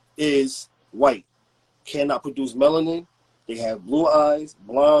 6 is white, cannot produce melanin. They have blue eyes,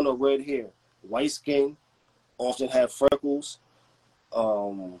 blonde or red hair, white skin, often have freckles,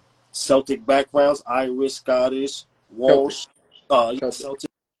 Celtic backgrounds, Irish, Scottish, Walsh, Celtic,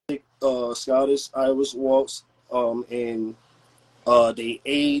 Scottish, Irish, Walsh, and they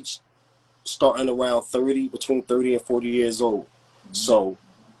age starting around 30, between 30 and 40 years old. So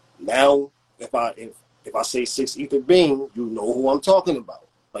now, if I say 6 ether being, you know who I'm talking about.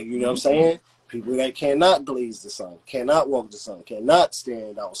 Like, you know what I'm saying? People that cannot glaze the sun, cannot walk the sun, cannot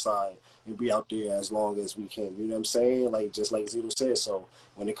stand outside and be out there as long as we can. You know what I'm saying? Like, just like Zito said. So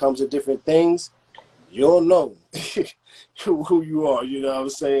when it comes to different things, you'll know who you are, you know what I'm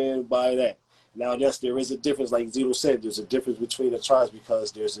saying, by that. Now, yes, there is a difference, like Zito said, there's a difference between the tribes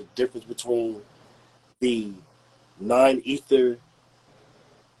because there's a difference between the 9 ether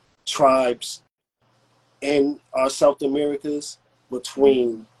tribes in our South Americas,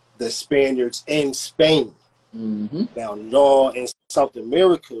 between the Spaniards in Spain. Mm-hmm. Now, y'all in South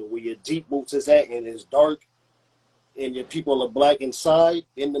America, where your deep roots is at and it's dark, and your people are black inside,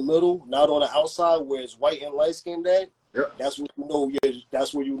 in the middle, not on the outside where it's white and light skinned at. Yep. That's where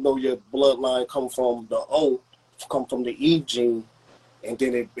you know your bloodline come from the Eve gene, and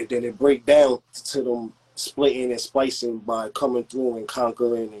then it break down to them splitting and splicing by coming through and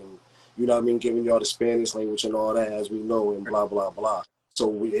conquering and, you know what I mean, giving y'all the Spanish language and all that, as we know, and blah, blah, blah. So,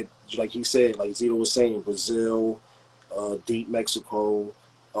 like he said, like Zito was saying, Brazil, deep Mexico,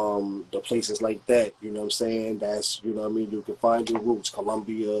 the places like that, you know what I'm saying? That's, you know what I mean, you can find your roots,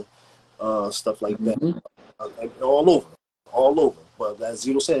 Colombia, stuff like that. All over. But as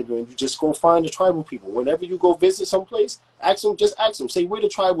Zito said, man, you just go find the tribal people. Whenever you go visit someplace, just ask them, say, where the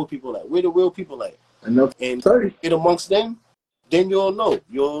tribal people at? Where the real people at? And get amongst them, then you'll know.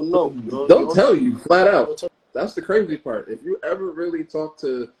 They'll tell you flat out. That's the crazy part. If you ever really talk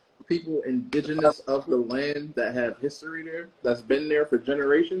to people indigenous of the land that have history there, that's been there for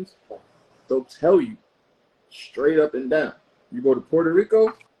generations, they'll tell you straight up and down. You go to Puerto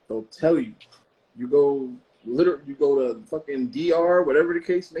Rico, they'll tell you. You go to fucking DR, whatever the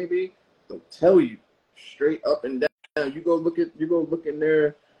case may be, they'll tell you straight up and down. You go look in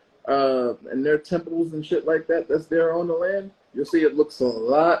their temples and shit like that that's there on the land. You'll see it looks a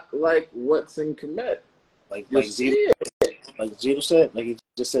lot like what's in Kemet. Like Zito said, like he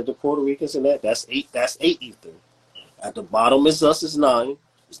just said, the Puerto Ricans and that's eight ether. At the bottom is us, is 9.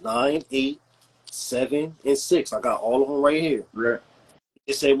 It's 9, 8, 7, and 6. I got all of them right here. Right.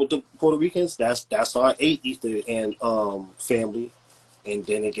 They say with the Puerto Ricans, that's our 8 ether and family, and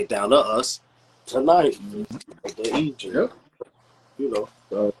then it get down to us to 9. The Egypt. Yep. You know.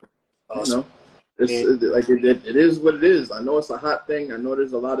 It is what it is. I know it's a hot thing. I know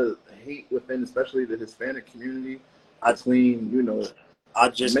there's a lot of hate within, especially the Hispanic community, between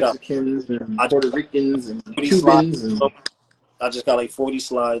Mexicans and Puerto Ricans and Cubans. I just got like 40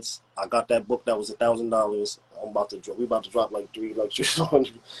 slides. I got that book that was $1,000. We about to drop like 3 lectures on.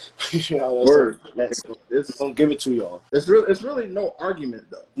 Word. I'm gonna give it to y'all. It's really no argument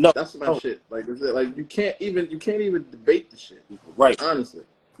though. No, that's my shit. Like, is it like you can't even debate the shit. Right. Honestly.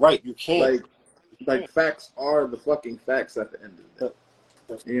 Right. You can't. Like facts are the fucking facts at the end of the day.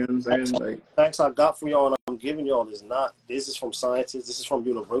 You know what I'm saying? Like, facts I got for y'all and I'm giving y'all this is from scientists, this is from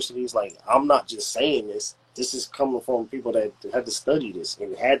universities. Like, I'm not just saying this. This is coming from people that had to study this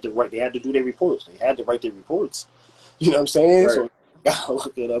and they had to do their reports. They had to write their reports. You know what I'm saying? Right. So you gotta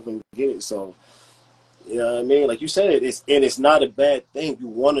look it up and get it. So, you know what I mean? Like you said, it's not a bad thing. You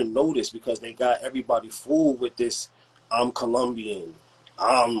want to know this because they got everybody fooled with this. I'm Colombian.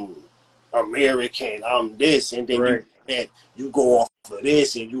 I'm American. I'm this, and then you go off of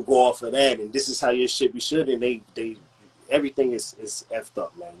this and you go off of that, and this is how your shit be should. And they everything is effed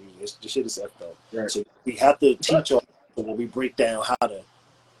up, man. The shit is effed up. Right. So we have to teach y'all when we break down how to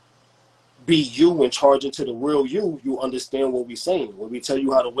be you and charge into the real you. You understand what we're saying. When we tell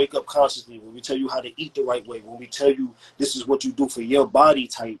you how to wake up consciously, when we tell you how to eat the right way, when we tell you this is what you do for your body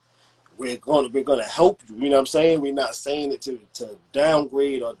type, we're gonna help you. You know what I'm saying? We're not saying it to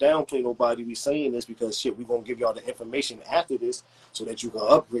downgrade or downplay nobody. We're saying this because we're gonna give y'all the information after this so that you can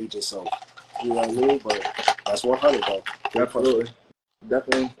upgrade yourself. You know what I mean? But that's 100 though.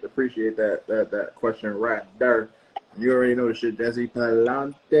 Definitely appreciate that question right there. You already know the shit. Desi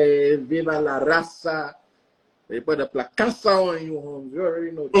Palante, Viva la Raza. They put a placaza on you, homes. You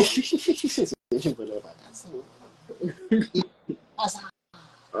already know this.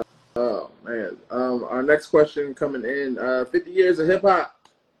 Oh man. Our next question coming in. 50 years of hip hop.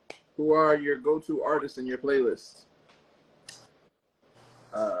 Who are your go-to artists in your playlist?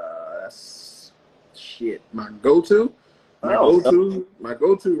 That's shit. My go-to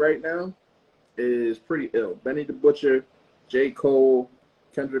right now is pretty ill. Benny the Butcher, J. Cole,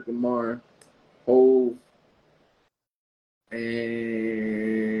 Kendrick Lamar, Hove, and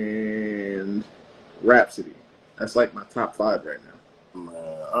Rhapsody. That's like my top 5 right now. Man,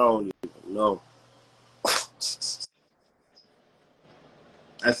 I don't even know.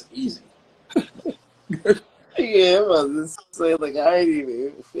 That's easy. Yeah, I'm about to say, like, I ain't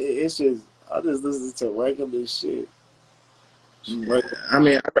even. It's just, I just listen to regular shit. I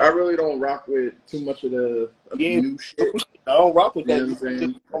mean, I really don't rock with too much of the new shit. I don't rock with that. You know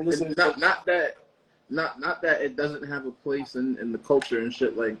what I'm saying? Not that it doesn't have a place in the culture and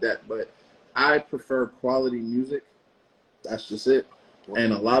shit like that, but I prefer quality music. That's just it.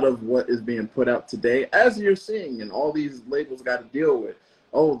 And a lot of what is being put out today, as you're seeing, and all these labels got to deal with.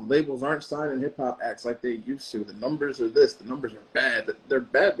 Oh, the labels aren't signing hip hop acts like they used to. The numbers are this. The numbers are bad. They're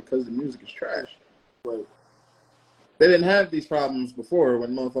bad because the music is trash. But they didn't have these problems before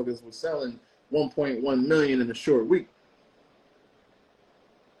when motherfuckers was selling 1.1 million in a short week.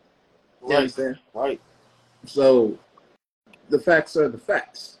 You understand? Right. So the facts are the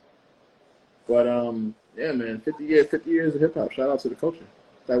facts. But yeah, man, 50 years of hip hop. Shout out to the culture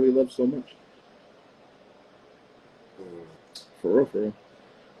that we love so much. For real.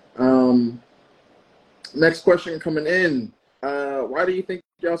 Next question coming in. Why do you think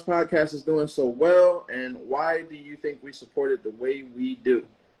y'all's podcast is doing so well, and why do you think we support it the way we do?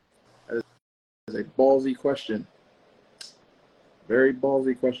 That is a ballsy question. Very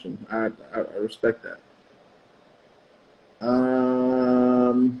ballsy question. I respect that.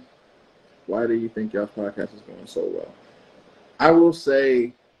 Why do you think y'all's podcast is going so well? I will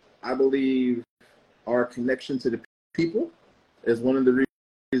say, I believe our connection to the people is one of the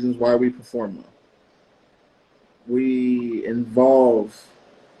reasons why we perform well. We involve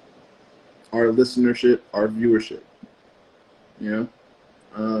our listenership, our viewership. You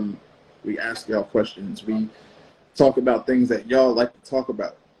know, we ask y'all questions. We talk about things that y'all like to talk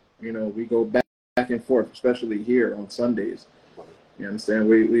about. You know, we go back and forth, especially here on Sundays. You understand?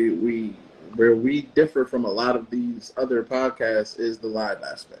 Where we differ from a lot of these other podcasts is the live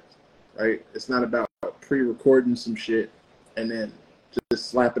aspect, right? It's not about pre-recording some shit and then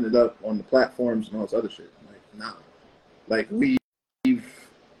just slapping it up on the platforms and all this other shit. Like, nah. Like, we've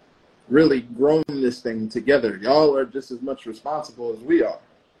really grown this thing together. Y'all are just as much responsible as we are.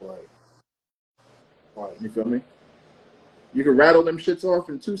 Right. You feel me? You can rattle them shits off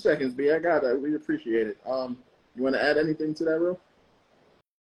in 2 seconds, B. I got it. We appreciate it. You want to add anything to that, bro?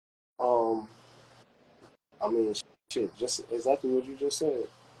 I mean, shit, just exactly what you just said.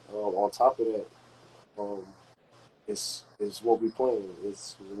 On top of that, it's what we plan.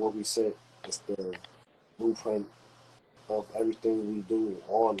 It's what we said. It's the blueprint of everything we do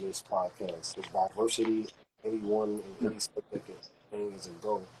on this podcast. The diversity, anyone in any specific thing is a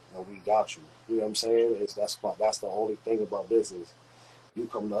go. And we got you. You know what I'm saying? That's the only thing about business. You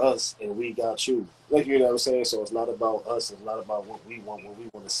come to us and we got you. Like, you know what I'm saying? So it's not about us. It's not about what we want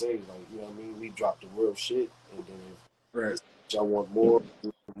to say. Like, you know what I mean? We drop the real shit, and then Right. if y'all want more of,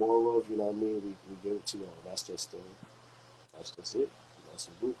 you know what I mean? We give it to y'all. That's just it. That's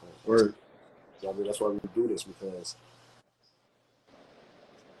the blueprint. Word. I mean, that's why we do this, because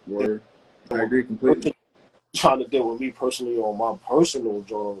Word. I agree completely. Trying to deal with me personally on my personal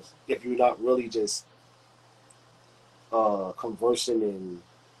jobs, if you're not really just conversing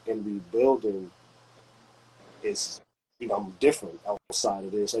and rebuilding, it's, you know, I'm different outside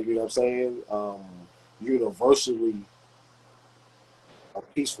of this. Like, you know what I'm saying? Universally a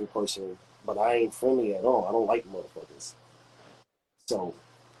peaceful person, but I ain't friendly at all. I don't like motherfuckers. So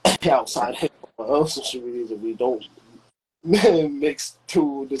outside of social media, that we don't mix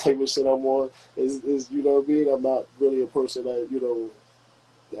to the type of shit I'm on is, you know what I mean? I'm not really a person that, you know,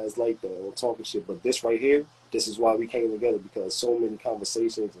 that's like that or talking shit. But this right here, this is why we came together, because so many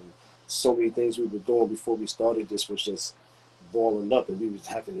conversations and so many things we were doing before we started this was just balling up, and we was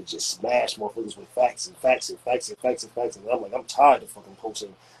having to just smash motherfuckers with facts and facts and facts and facts and facts. And I'm like, I'm tired of fucking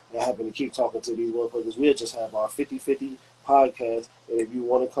posting and having to keep talking to these motherfuckers. We'll just have our 50-50 podcast, and if you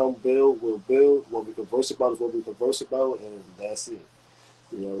want to come build, we'll build. What we converse about is what we converse about, and that's it.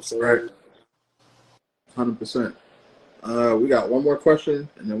 You know what I'm saying? Right. 100%. We got one more question,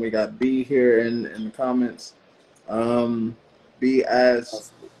 and then we got B here in the comments. B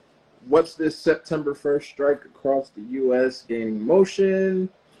asks, what's this September 1st strike across the U.S. gaining motion?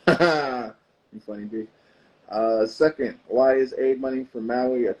 You funny, B. Second, why is aid money for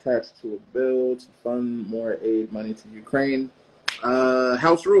Maui attached to a bill to fund more aid money to Ukraine?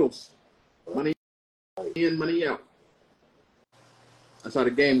 House rules. Money in, money out. That's how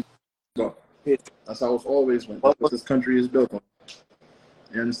the game goes. That's how it's always been. That's what this country is built on.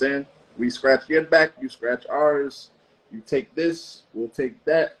 You understand? We scratch your back, you scratch ours. You take this, we'll take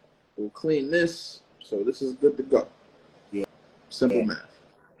that. We'll clean this. So this is good to go. Yeah. Simple math.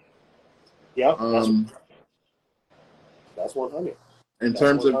 Yeah. That's 100. In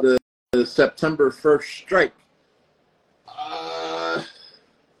terms of the September 1st strike, all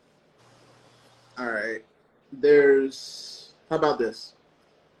right. How about this?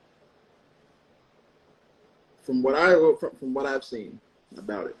 From what I've seen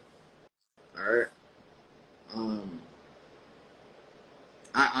about it, all right.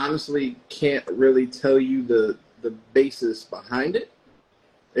 I honestly can't really tell you the basis behind it.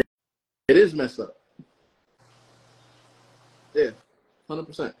 It is messed up. Yeah,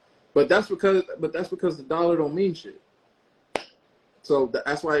 100%. But that's because the dollar don't mean shit. So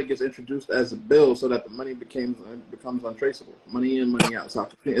that's why it gets introduced as a bill, so that the money becomes untraceable. Money in, money out.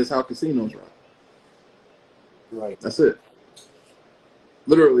 It's how casinos run. Right. That's it.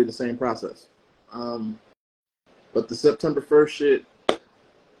 Literally the same process. But the September 1st shit,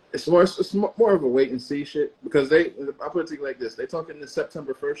 it's more of a wait and see shit, because I put it to you like this: they talking the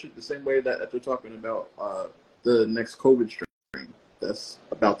September 1st shit the same way that they're talking about the next COVID strain that's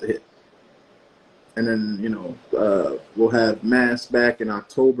about to hit. And then, we'll have masks back in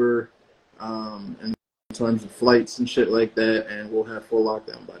October, and tons of flights and shit like that, and we'll have full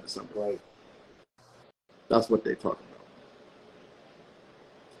lockdown by December. Right. That's what they talking about.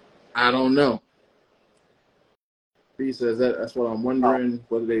 I don't know. He says that's what I'm wondering,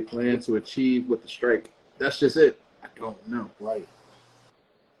 whether they plan to achieve with the strike. That's just it. I don't know. Right.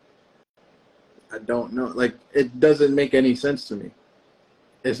 I don't know. Like, it doesn't make any sense to me.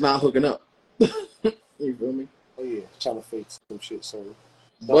 It's not hooking up. You feel me? Oh yeah, trying to fake some shit. So,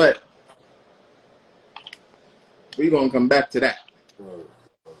 but we're gonna come back to that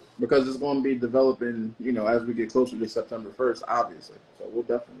because it's gonna be developing. You know, as we get closer to September 1st, obviously. So we'll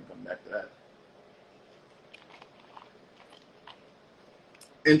definitely come back to that.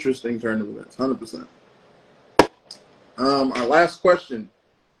 Interesting turn of events, 100%. Our last question.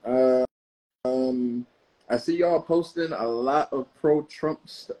 I see y'all posting a lot of pro-Trump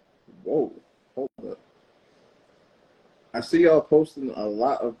stuff. Whoa, hold up. I see y'all posting a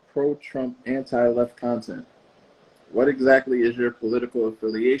lot of pro-Trump, anti-left content. What exactly is your political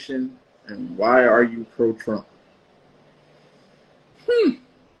affiliation, and why are you pro-Trump?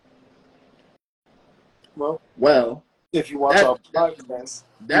 Well, if you watch our podcast,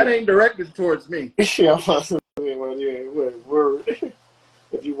 that ain't directed towards me. Yeah, word.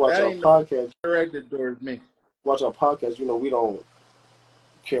 If you watch our podcast, directed towards me. Watch our podcast, you know we don't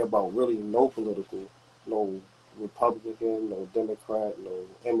care about really no political, no Republican, no Democrat, no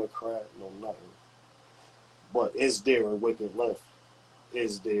Democrat, no nothing. But is there a wicked left?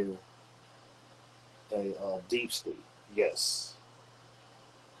 Is there a deep state? Yes.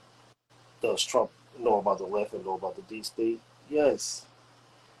 Does Trump know about the left and know about the deep state? Yes.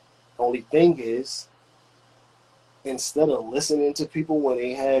 Only thing is, instead of listening to people when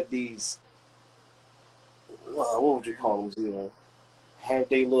they have these, what would you call them? You know, have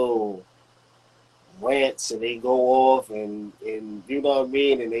they little rants and they go off and you know what I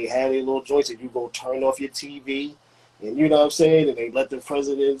mean, and they have their little joints and you go turn off your TV and you know what I'm saying, and they let the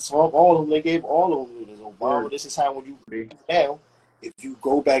president talk, all of them, they gave all of them leaders. Obama, this is how when you now, if you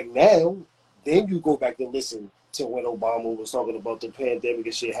go back now, then you go back and listen to when Obama was talking about the pandemic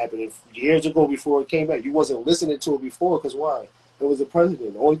and shit happening years ago before it came back. You wasn't listening to it before because why? It was the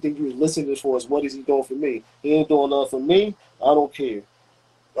president. The only thing you was listening for is what is he doing for me? He ain't doing nothing for me. I don't care.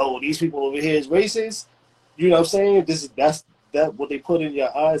 Oh, these people over here is racist. You know what I'm saying? That's what they put in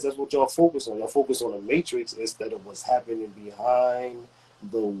your eyes. That's what y'all focus on. Y'all focus on the matrix instead of what's happening behind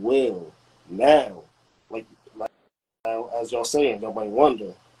the wheel. Now, like now, as y'all saying, y'all might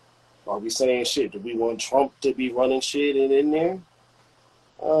wonder, are we saying shit? Do we want Trump to be running shit in there?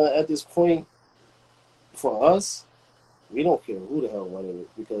 At this point, for us, we don't care who the hell running it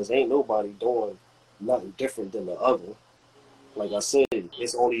because ain't nobody doing nothing different than the other. Like I said,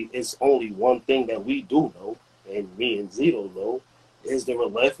 it's only one thing that we do know, and me and Zito know. Is there a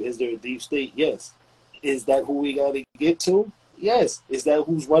left? Is there a deep state? Yes. Is that who we got to get to? Yes. Is that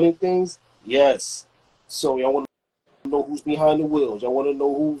who's running things? Yes. So y'all want to know who's behind the wheels. Y'all want to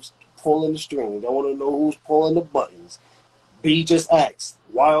know who's pulling the strings. Y'all want to know who's pulling the buttons. B just asked,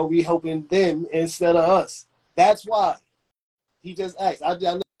 why are we helping them instead of us? That's why. He just asked. I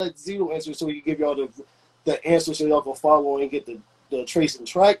let Zito answer so he can give y'all the answer so y'all can follow and get the trace and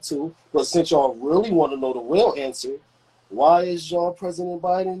track to. But since y'all really want to know the real answer, why is y'all President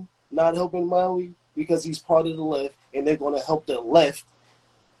Biden not helping Maui? Because he's part of the left, and they're going to help the left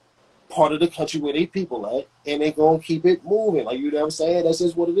part of the country where they people at, and they're going to keep it moving. Like you know what I'm saying? That's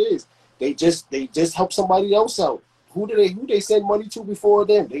just what it is. They just help somebody else out. Who they send money to before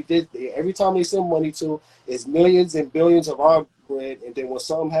them? Every time they send money to, it's millions and billions of our bread, and then when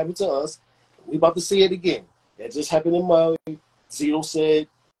something happened to us, we about to see it again. That just happened in Maui. Zito said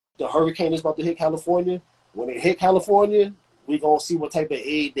the hurricane is about to hit California. When it hit California, we gonna see what type of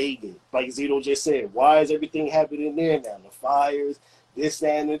aid they get. Like Zito just said, why is everything happening there now? The fires, this,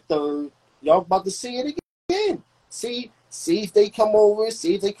 that, and the third. Y'all about to see it again. See if they come over,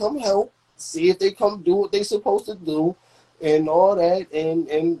 see if they come help, see if they come do what they supposed to do, and all that,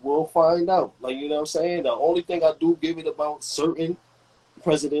 and we'll find out. Like you know what I'm saying? The only thing I do give it about certain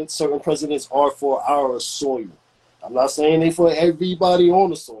presidents are for our soil. I'm not saying they for everybody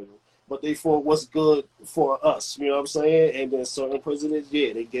on the soil, but they for what's good for us. You know what I'm saying? And then certain presidents,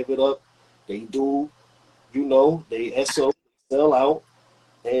 yeah, they give it up. They do, you know, they sell out.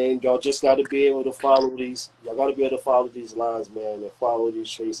 And y'all just got to be able to follow these. Y'all got to be able to follow these lines, man, and follow these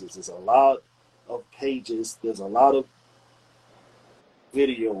traces. There's a lot of pages. There's a lot of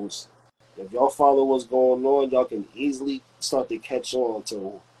videos. If y'all follow what's going on, y'all can easily start to catch on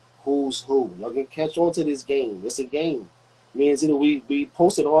to who's who. Y'all can catch on to this game. It's a game. Me and Zito, we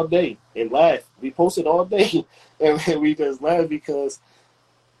posted all day and laugh. We posted all day, and we just laugh because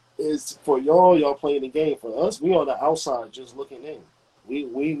It's for y'all playing the game. For us, we on the outside just looking in.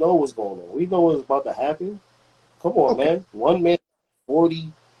 We know what's going on. We know what's about to happen. Come on, Okay. man. One man,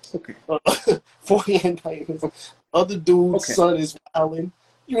 40, Okay. 40 indictments. Other dude's Okay. son is wilding.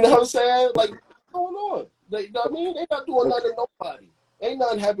 You know what I'm saying? Like, what's going on? They, you know what I mean? They not doing nothing to nobody. Ain't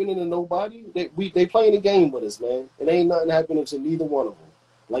nothing happening to nobody. They playing the game with us, man. It ain't nothing happening to neither one of them.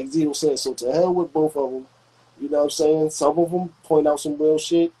 Like Zito said, so to hell with both of them. You know what I'm saying? Some of them point out some real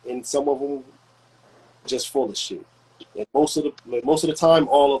shit, and some of them just full of shit. And most of the time,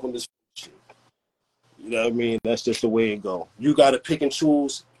 all of them is full of shit. You know what I mean? That's just the way it go. You got to pick and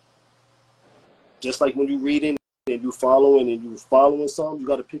choose. Just like when you reading and you following something, you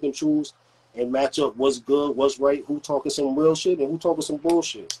got to pick and choose and match up what's good, what's right, who talking some real shit and who talking some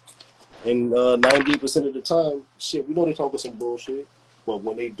bullshit. And 90% of the time, shit, we know they talking some bullshit. But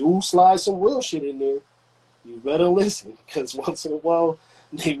when they do slide some real shit in there, you better listen, because once in a while,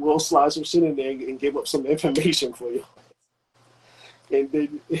 they will slide some shit in there and give up some information for you. And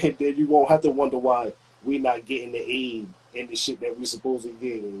then you won't have to wonder why we not getting the aid and the shit that we supposed to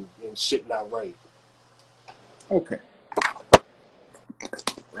get and shit not right. Okay.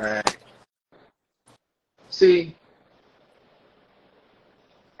 Right. See,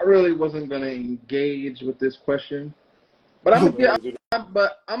 I really wasn't gonna engage with this question, but I'm gonna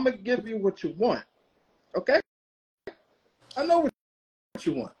give you what you want. Okay? I know what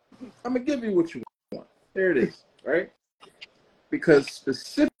you want. I'm gonna give you what you want. There it is, right? Because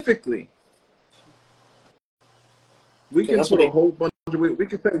specifically, we can put a whole bunch of we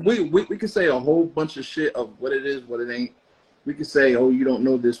can say a whole bunch of shit of what it is, what it ain't. We can say, oh, you don't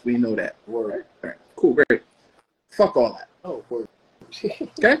know this, we know that. Word. All right. Cool, great. Fuck all that. Oh, word.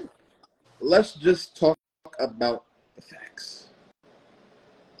 Okay? Let's just talk about the facts.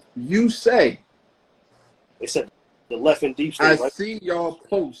 You say, They said the left and deep state, I right? see y'all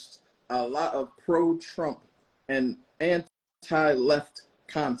post a lot of pro-Trump and anti-left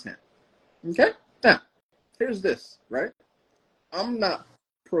content. Okay? Now, here's this, right? I'm not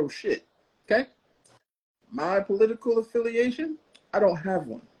pro-shit, okay? My political affiliation, I don't have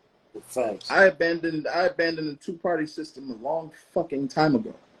one. Facts. I abandoned the two-party system a long fucking time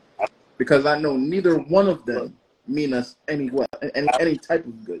ago because I know neither one of them mean us any type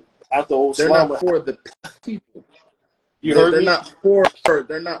of good. After old They're Slama, not for the people. They're me? not for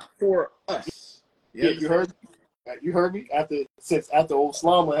us. You heard me? After old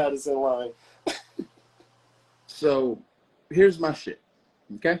Slama had us in line. So here's my shit.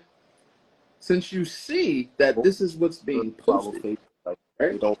 Okay? Since you see that this is what's being posted,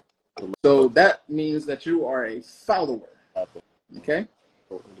 right? So that means that you are a follower. Okay?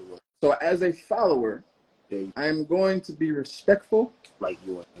 So as a follower, I am going to be respectful. Like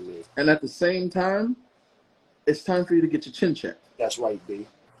you and me. And at the same time, it's time for you to get your chin checked. That's right, B.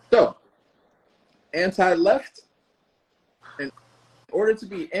 So, anti-left, in order to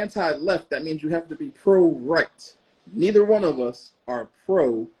be anti-left, that means you have to be pro-right. Neither one of us are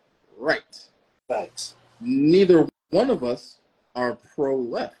pro-right. Facts. Neither one of us are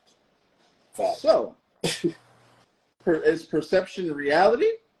pro-left. Facts. So, is perception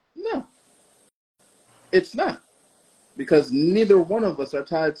reality? No. It's not. Because neither one of us are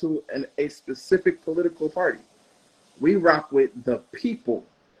tied to a specific political party. We rock with the people.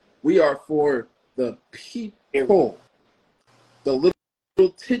 We are for the people. The little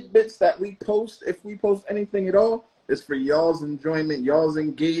tidbits that we post, if we post anything at all, is for y'all's enjoyment, y'all's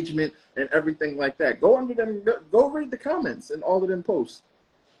engagement, and everything like that. Go under them. Go read the comments and all of them posts.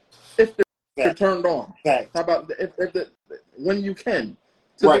 If they're turned on. Facts. How about when you can,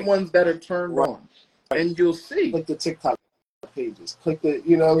 to the ones that are turned on. And you'll see. Click the TikTok pages. Click the,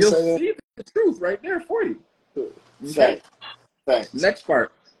 you know what I'm saying? You'll see the truth right there for you. Okay? Facts. Next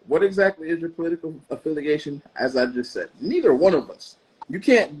part. What exactly is your political affiliation? As I just said, neither one of us. You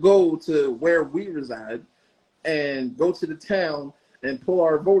can't go to where we reside and go to the town and pull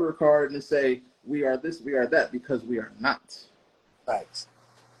our voter card and say, we are this, we are that, because we are not. Facts.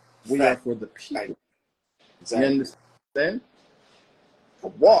 We are for the people. Exactly. You understand? I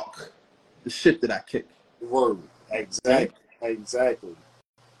walk the shit that I kick. Word. Exactly. Exactly.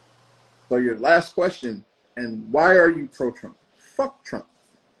 So your last question, and why are you pro-Trump? Fuck Trump.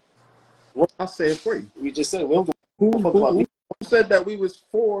 I'll say it for you. We just said who said that we was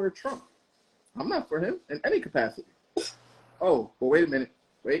for Trump? I'm not for him in any capacity. Oh, but wait a minute.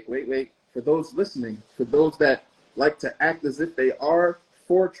 Wait. For those listening, for those that like to act as if they are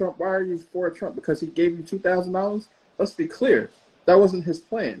for Trump, why are you for Trump? Because he gave you $2,000? Let's be clear. That wasn't his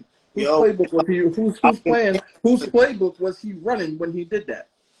plan. Whose playbook was he running when he did that?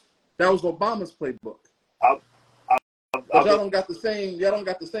 That was Obama's playbook. But y'all don't got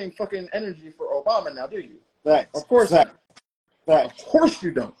the same fucking energy for Obama now, do you? Facts. Of course not. Facts. Of course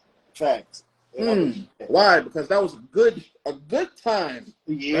you don't. Facts. Why? Because that was a good time.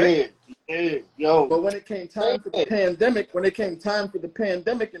 Yeah, right? yeah, yo. But when it came time for the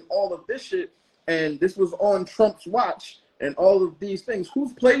pandemic, and all of this shit, and this was on Trump's watch, and all of these things,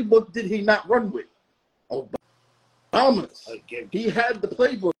 whose playbook did he not run with? Obama's. He had the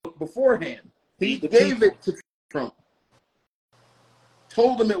playbook beforehand. He gave it to Trump.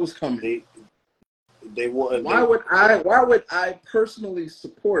 Told him it was coming. Why would I personally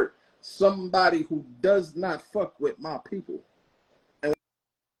support somebody who does not fuck with my people? And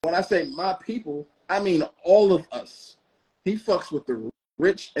when I say my people, I mean all of us. He fucks with the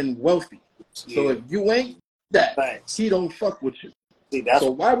rich and wealthy. Yeah. So if you ain't that, he don't fuck with you. See,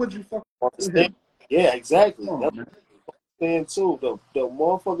 so why would you fuck with him? Yeah, exactly. That's too. The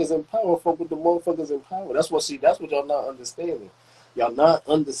motherfuckers in power fuck with the motherfuckers in power. That's what y'all not understanding. Y'all not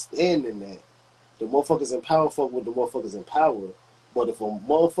understanding that. The motherfuckers in power fuck with the motherfuckers in power. But if a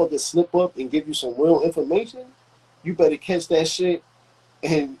motherfucker slip up and give you some real information, you better catch that shit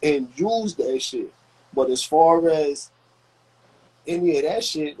and use that shit. But as far as any of that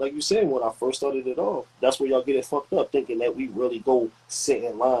shit, like you said, when I first started it off, that's where y'all get it fucked up, thinking that we really go sit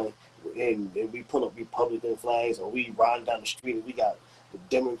in line and we put up Republican flags, or we riding down the street and we got the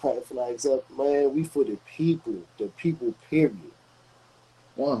Democratic flags up. Man, we for the people period.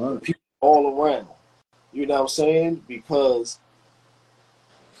 100. People all around. You know what I'm saying? Because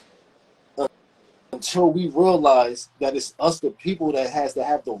until we realize that it's us, the people, that has to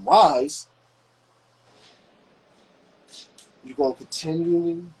have the rise, you're going to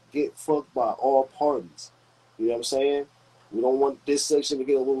continually get fucked by all parties. You know what I'm saying? We don't want this section to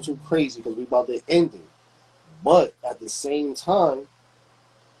get a little too crazy because we're about to end it. But at the same time,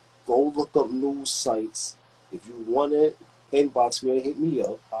 go look up news sites. If you want it, inbox me and hit me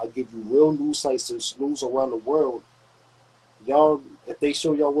up. I'll give you real news sites, there's news around the world. Y'all, if they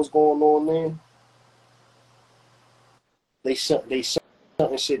show y'all what's going on there, they shutting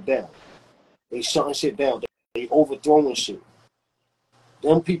shit down. They shutting shit down. They overthrowing shit.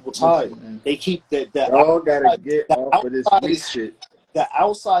 Them people tired. They keep that. Y'all gotta get off of this weak shit. The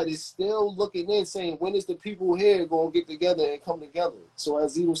outside is still looking in, saying, when is the people here going to get together and come together? So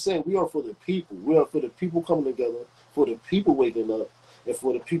as Zito said, we are for the people. We are for the people coming together, for the people waking up, and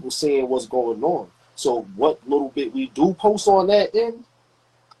for the people saying what's going on. So what little bit we do post on that end,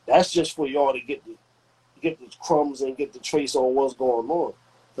 that's just for y'all to get the crumbs and get the trace on what's going on.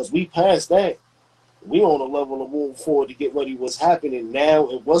 Because we passed that. We on a level to move forward to get ready what's happening now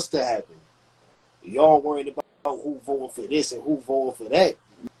and what's to happen. Y'all worried about who voting for this and who voting for that.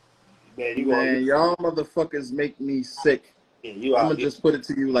 Man, y'all motherfuckers make me sick. Yeah, I'm going to just put it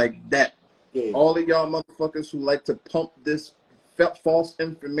to you like that. Yeah. All of y'all motherfuckers who like to pump this false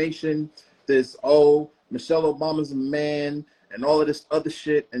information, this, Michelle Obama's a man, and all of this other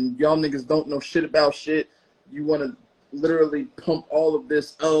shit, and y'all niggas don't know shit about shit. You want to literally pump all of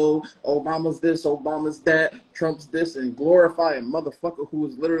this, Obama's this, Obama's that, Trump's this, and glorify a motherfucker who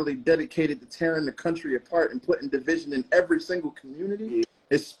is literally dedicated to tearing the country apart and putting division in every single community,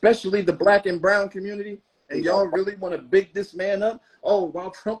 especially the black and brown community. And y'all really want to big this man up?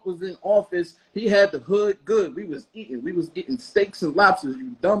 While Trump was in office, he had the hood good. We was eating steaks and lobsters,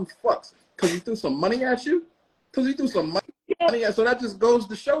 you dumb fucks. Because he threw some money at you? Because he threw some money at. So that just goes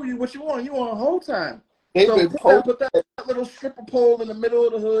to show you what you want. You want a whole time. So put that little stripper pole in the middle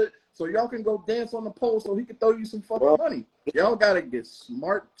of the hood so y'all can go dance on the pole so he can throw you some fucking money. Y'all got to get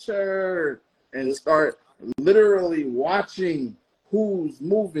smarter and start literally watching who's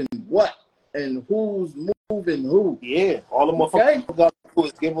moving what and who's moving who. Yeah, all the motherfuckers got to do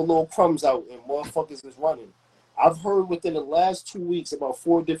is give a little crumbs out and motherfuckers is running. I've heard within the last 2 weeks about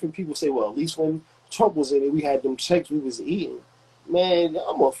 4 different people say, well, at least when Trump was in it, we had them checks we was eating. Man,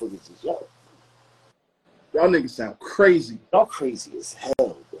 y'all motherfuckers is Y'all niggas sound crazy. Y'all crazy as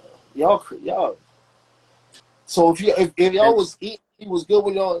hell, bro. Y'all. So if y'all was eating, he was good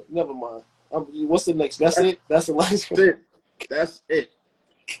when y'all. Never mind. What's the next? That's it. That's the last one. That's it.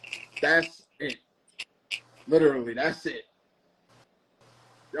 That's it. Literally, that's it.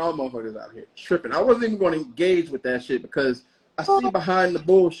 Y'all motherfuckers out here tripping. I wasn't even going to engage with that shit because I see behind the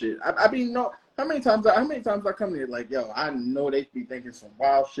bullshit. I mean, no. How many times I come here like, yo, I know they be thinking some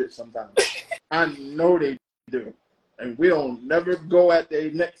wild shit sometimes. I know they do. And we don't never go at their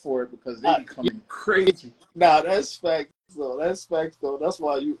neck for it because they be coming crazy. Nah, that's facts though. That's facts though. That's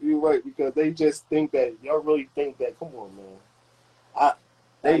why you're right, because they just think that, y'all really think that, come on, man.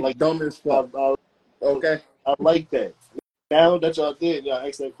 They like dumb as fuck. Okay? I like that. Now that y'all did, y'all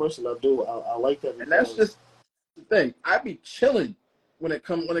asked that question, I do. I like that. And that's the thing. I be chilling when it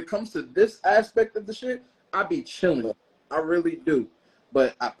comes to this aspect of the shit. I be chilling. I really do.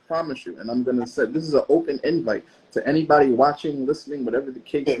 But I promise you, and I'm gonna say this is an open invite to anybody watching, listening, whatever the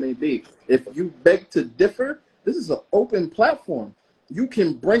case may be. If you beg to differ, this is an open platform. You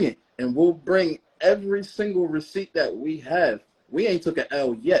can bring it, and we'll bring every single receipt that we have. We ain't took an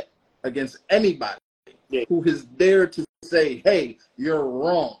L yet against anybody who has dared to say, "Hey, you're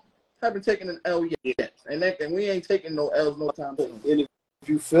wrong." Haven't taken an L yet, and we ain't taking no L's no time soon. And if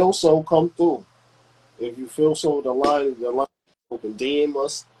you feel so, come through. If you feel so, the line open. DM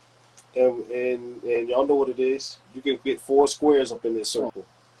us, and y'all know what it is. You can get 4 squares up in this circle.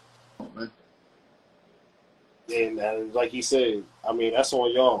 Oh, man. And like he said, I mean, that's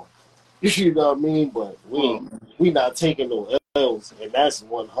on y'all. You know what I mean? But we not taking no L's, and that's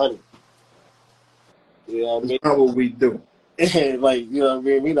 100. You know what I mean? That's not what we do. And like, you know what I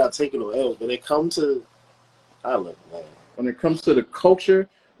mean? We not taking no L's. When it comes to, man. When it comes to the culture,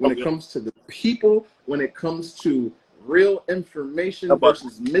 when it comes to the people, when it comes to real information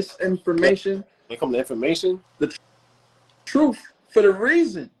versus misinformation. When it comes to information, the truth for the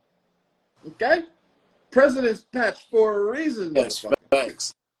reason. Okay? President's patch for a reason. Yes,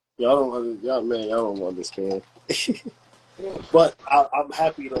 facts. Y'all don't understand. But I'm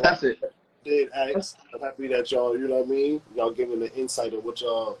happy to. That's it. I'm happy that y'all, you know what I mean? Y'all giving the insight of what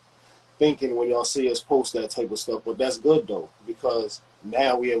y'all thinking when y'all see us post that type of stuff. But that's good though, because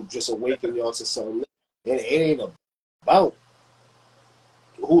now we have just awakened y'all to something. And it ain't about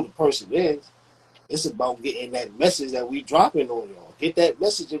who the person is. It's about getting that message that we dropping on y'all. Get that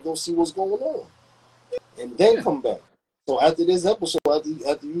message and go see what's going on. And then come back. So after this episode,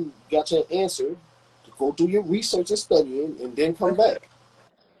 after you got your answer, to go do your research and studying, and then come back.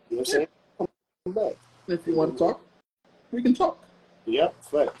 You know what I'm saying? Come back. If you want to talk, we can talk. Yeah,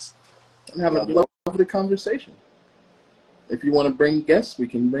 facts. And have a lovely conversation. If you want to bring guests, we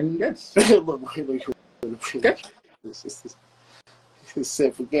can bring guests. Okay. He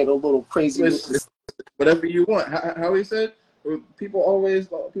said, forget a little crazy. Whatever you want. How he said, people always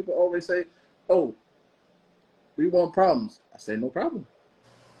say, "Oh, we want problems." I say, "No problem."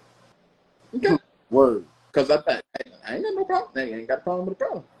 Okay. Word. Because I ain't got no problem. I ain't got a problem with a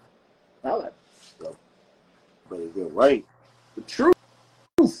problem. I like it. Very good. Right. The truth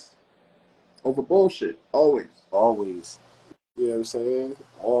over bullshit. Always. Always. You know what I'm saying?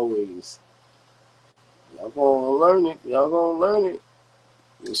 Always. Y'all gonna learn it. Y'all gonna learn it.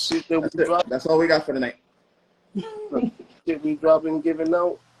 The shit that we drop. That's all we got for tonight. Shit we dropping and giving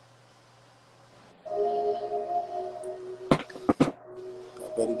out. I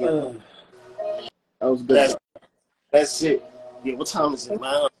better get that was good. That's it. Yeah, what time is it,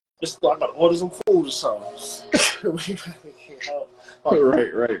 man? I gotta order some food or something.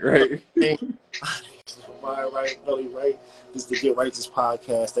 Right. Right. This is the Get Righteous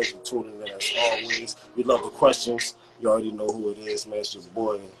Podcast. Thanks for tuning in as always. We love the questions. You already know who it is, man. It's your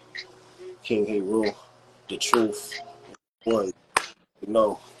boy, King Heru, the truth. Boy, you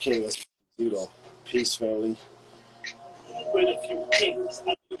know, King Esposito. Peace, family. With a few kings,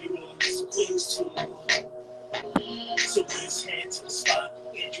 I give you all these queens to his hand to the spot.